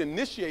as we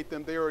initiate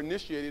them, they are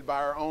initiated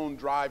by our own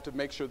drive to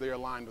make sure they're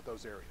aligned with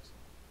those areas.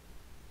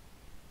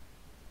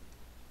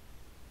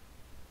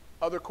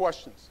 Other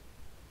questions?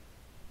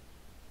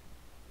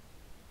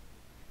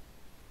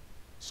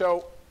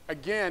 So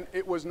again,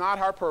 it was not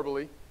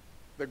hyperbole.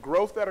 The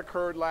growth that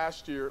occurred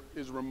last year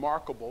is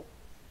remarkable,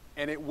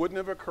 and it wouldn't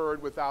have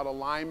occurred without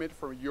alignment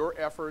from your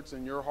efforts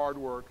and your hard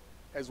work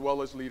as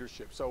well as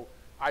leadership. So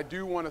I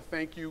do want to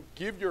thank you.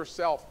 Give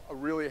yourself a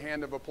really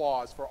hand of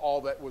applause for all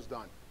that was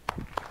done.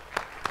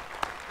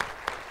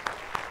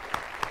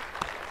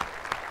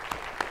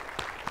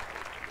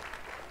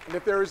 And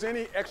if there is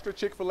any extra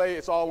Chick-fil-A,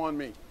 it's all on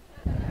me.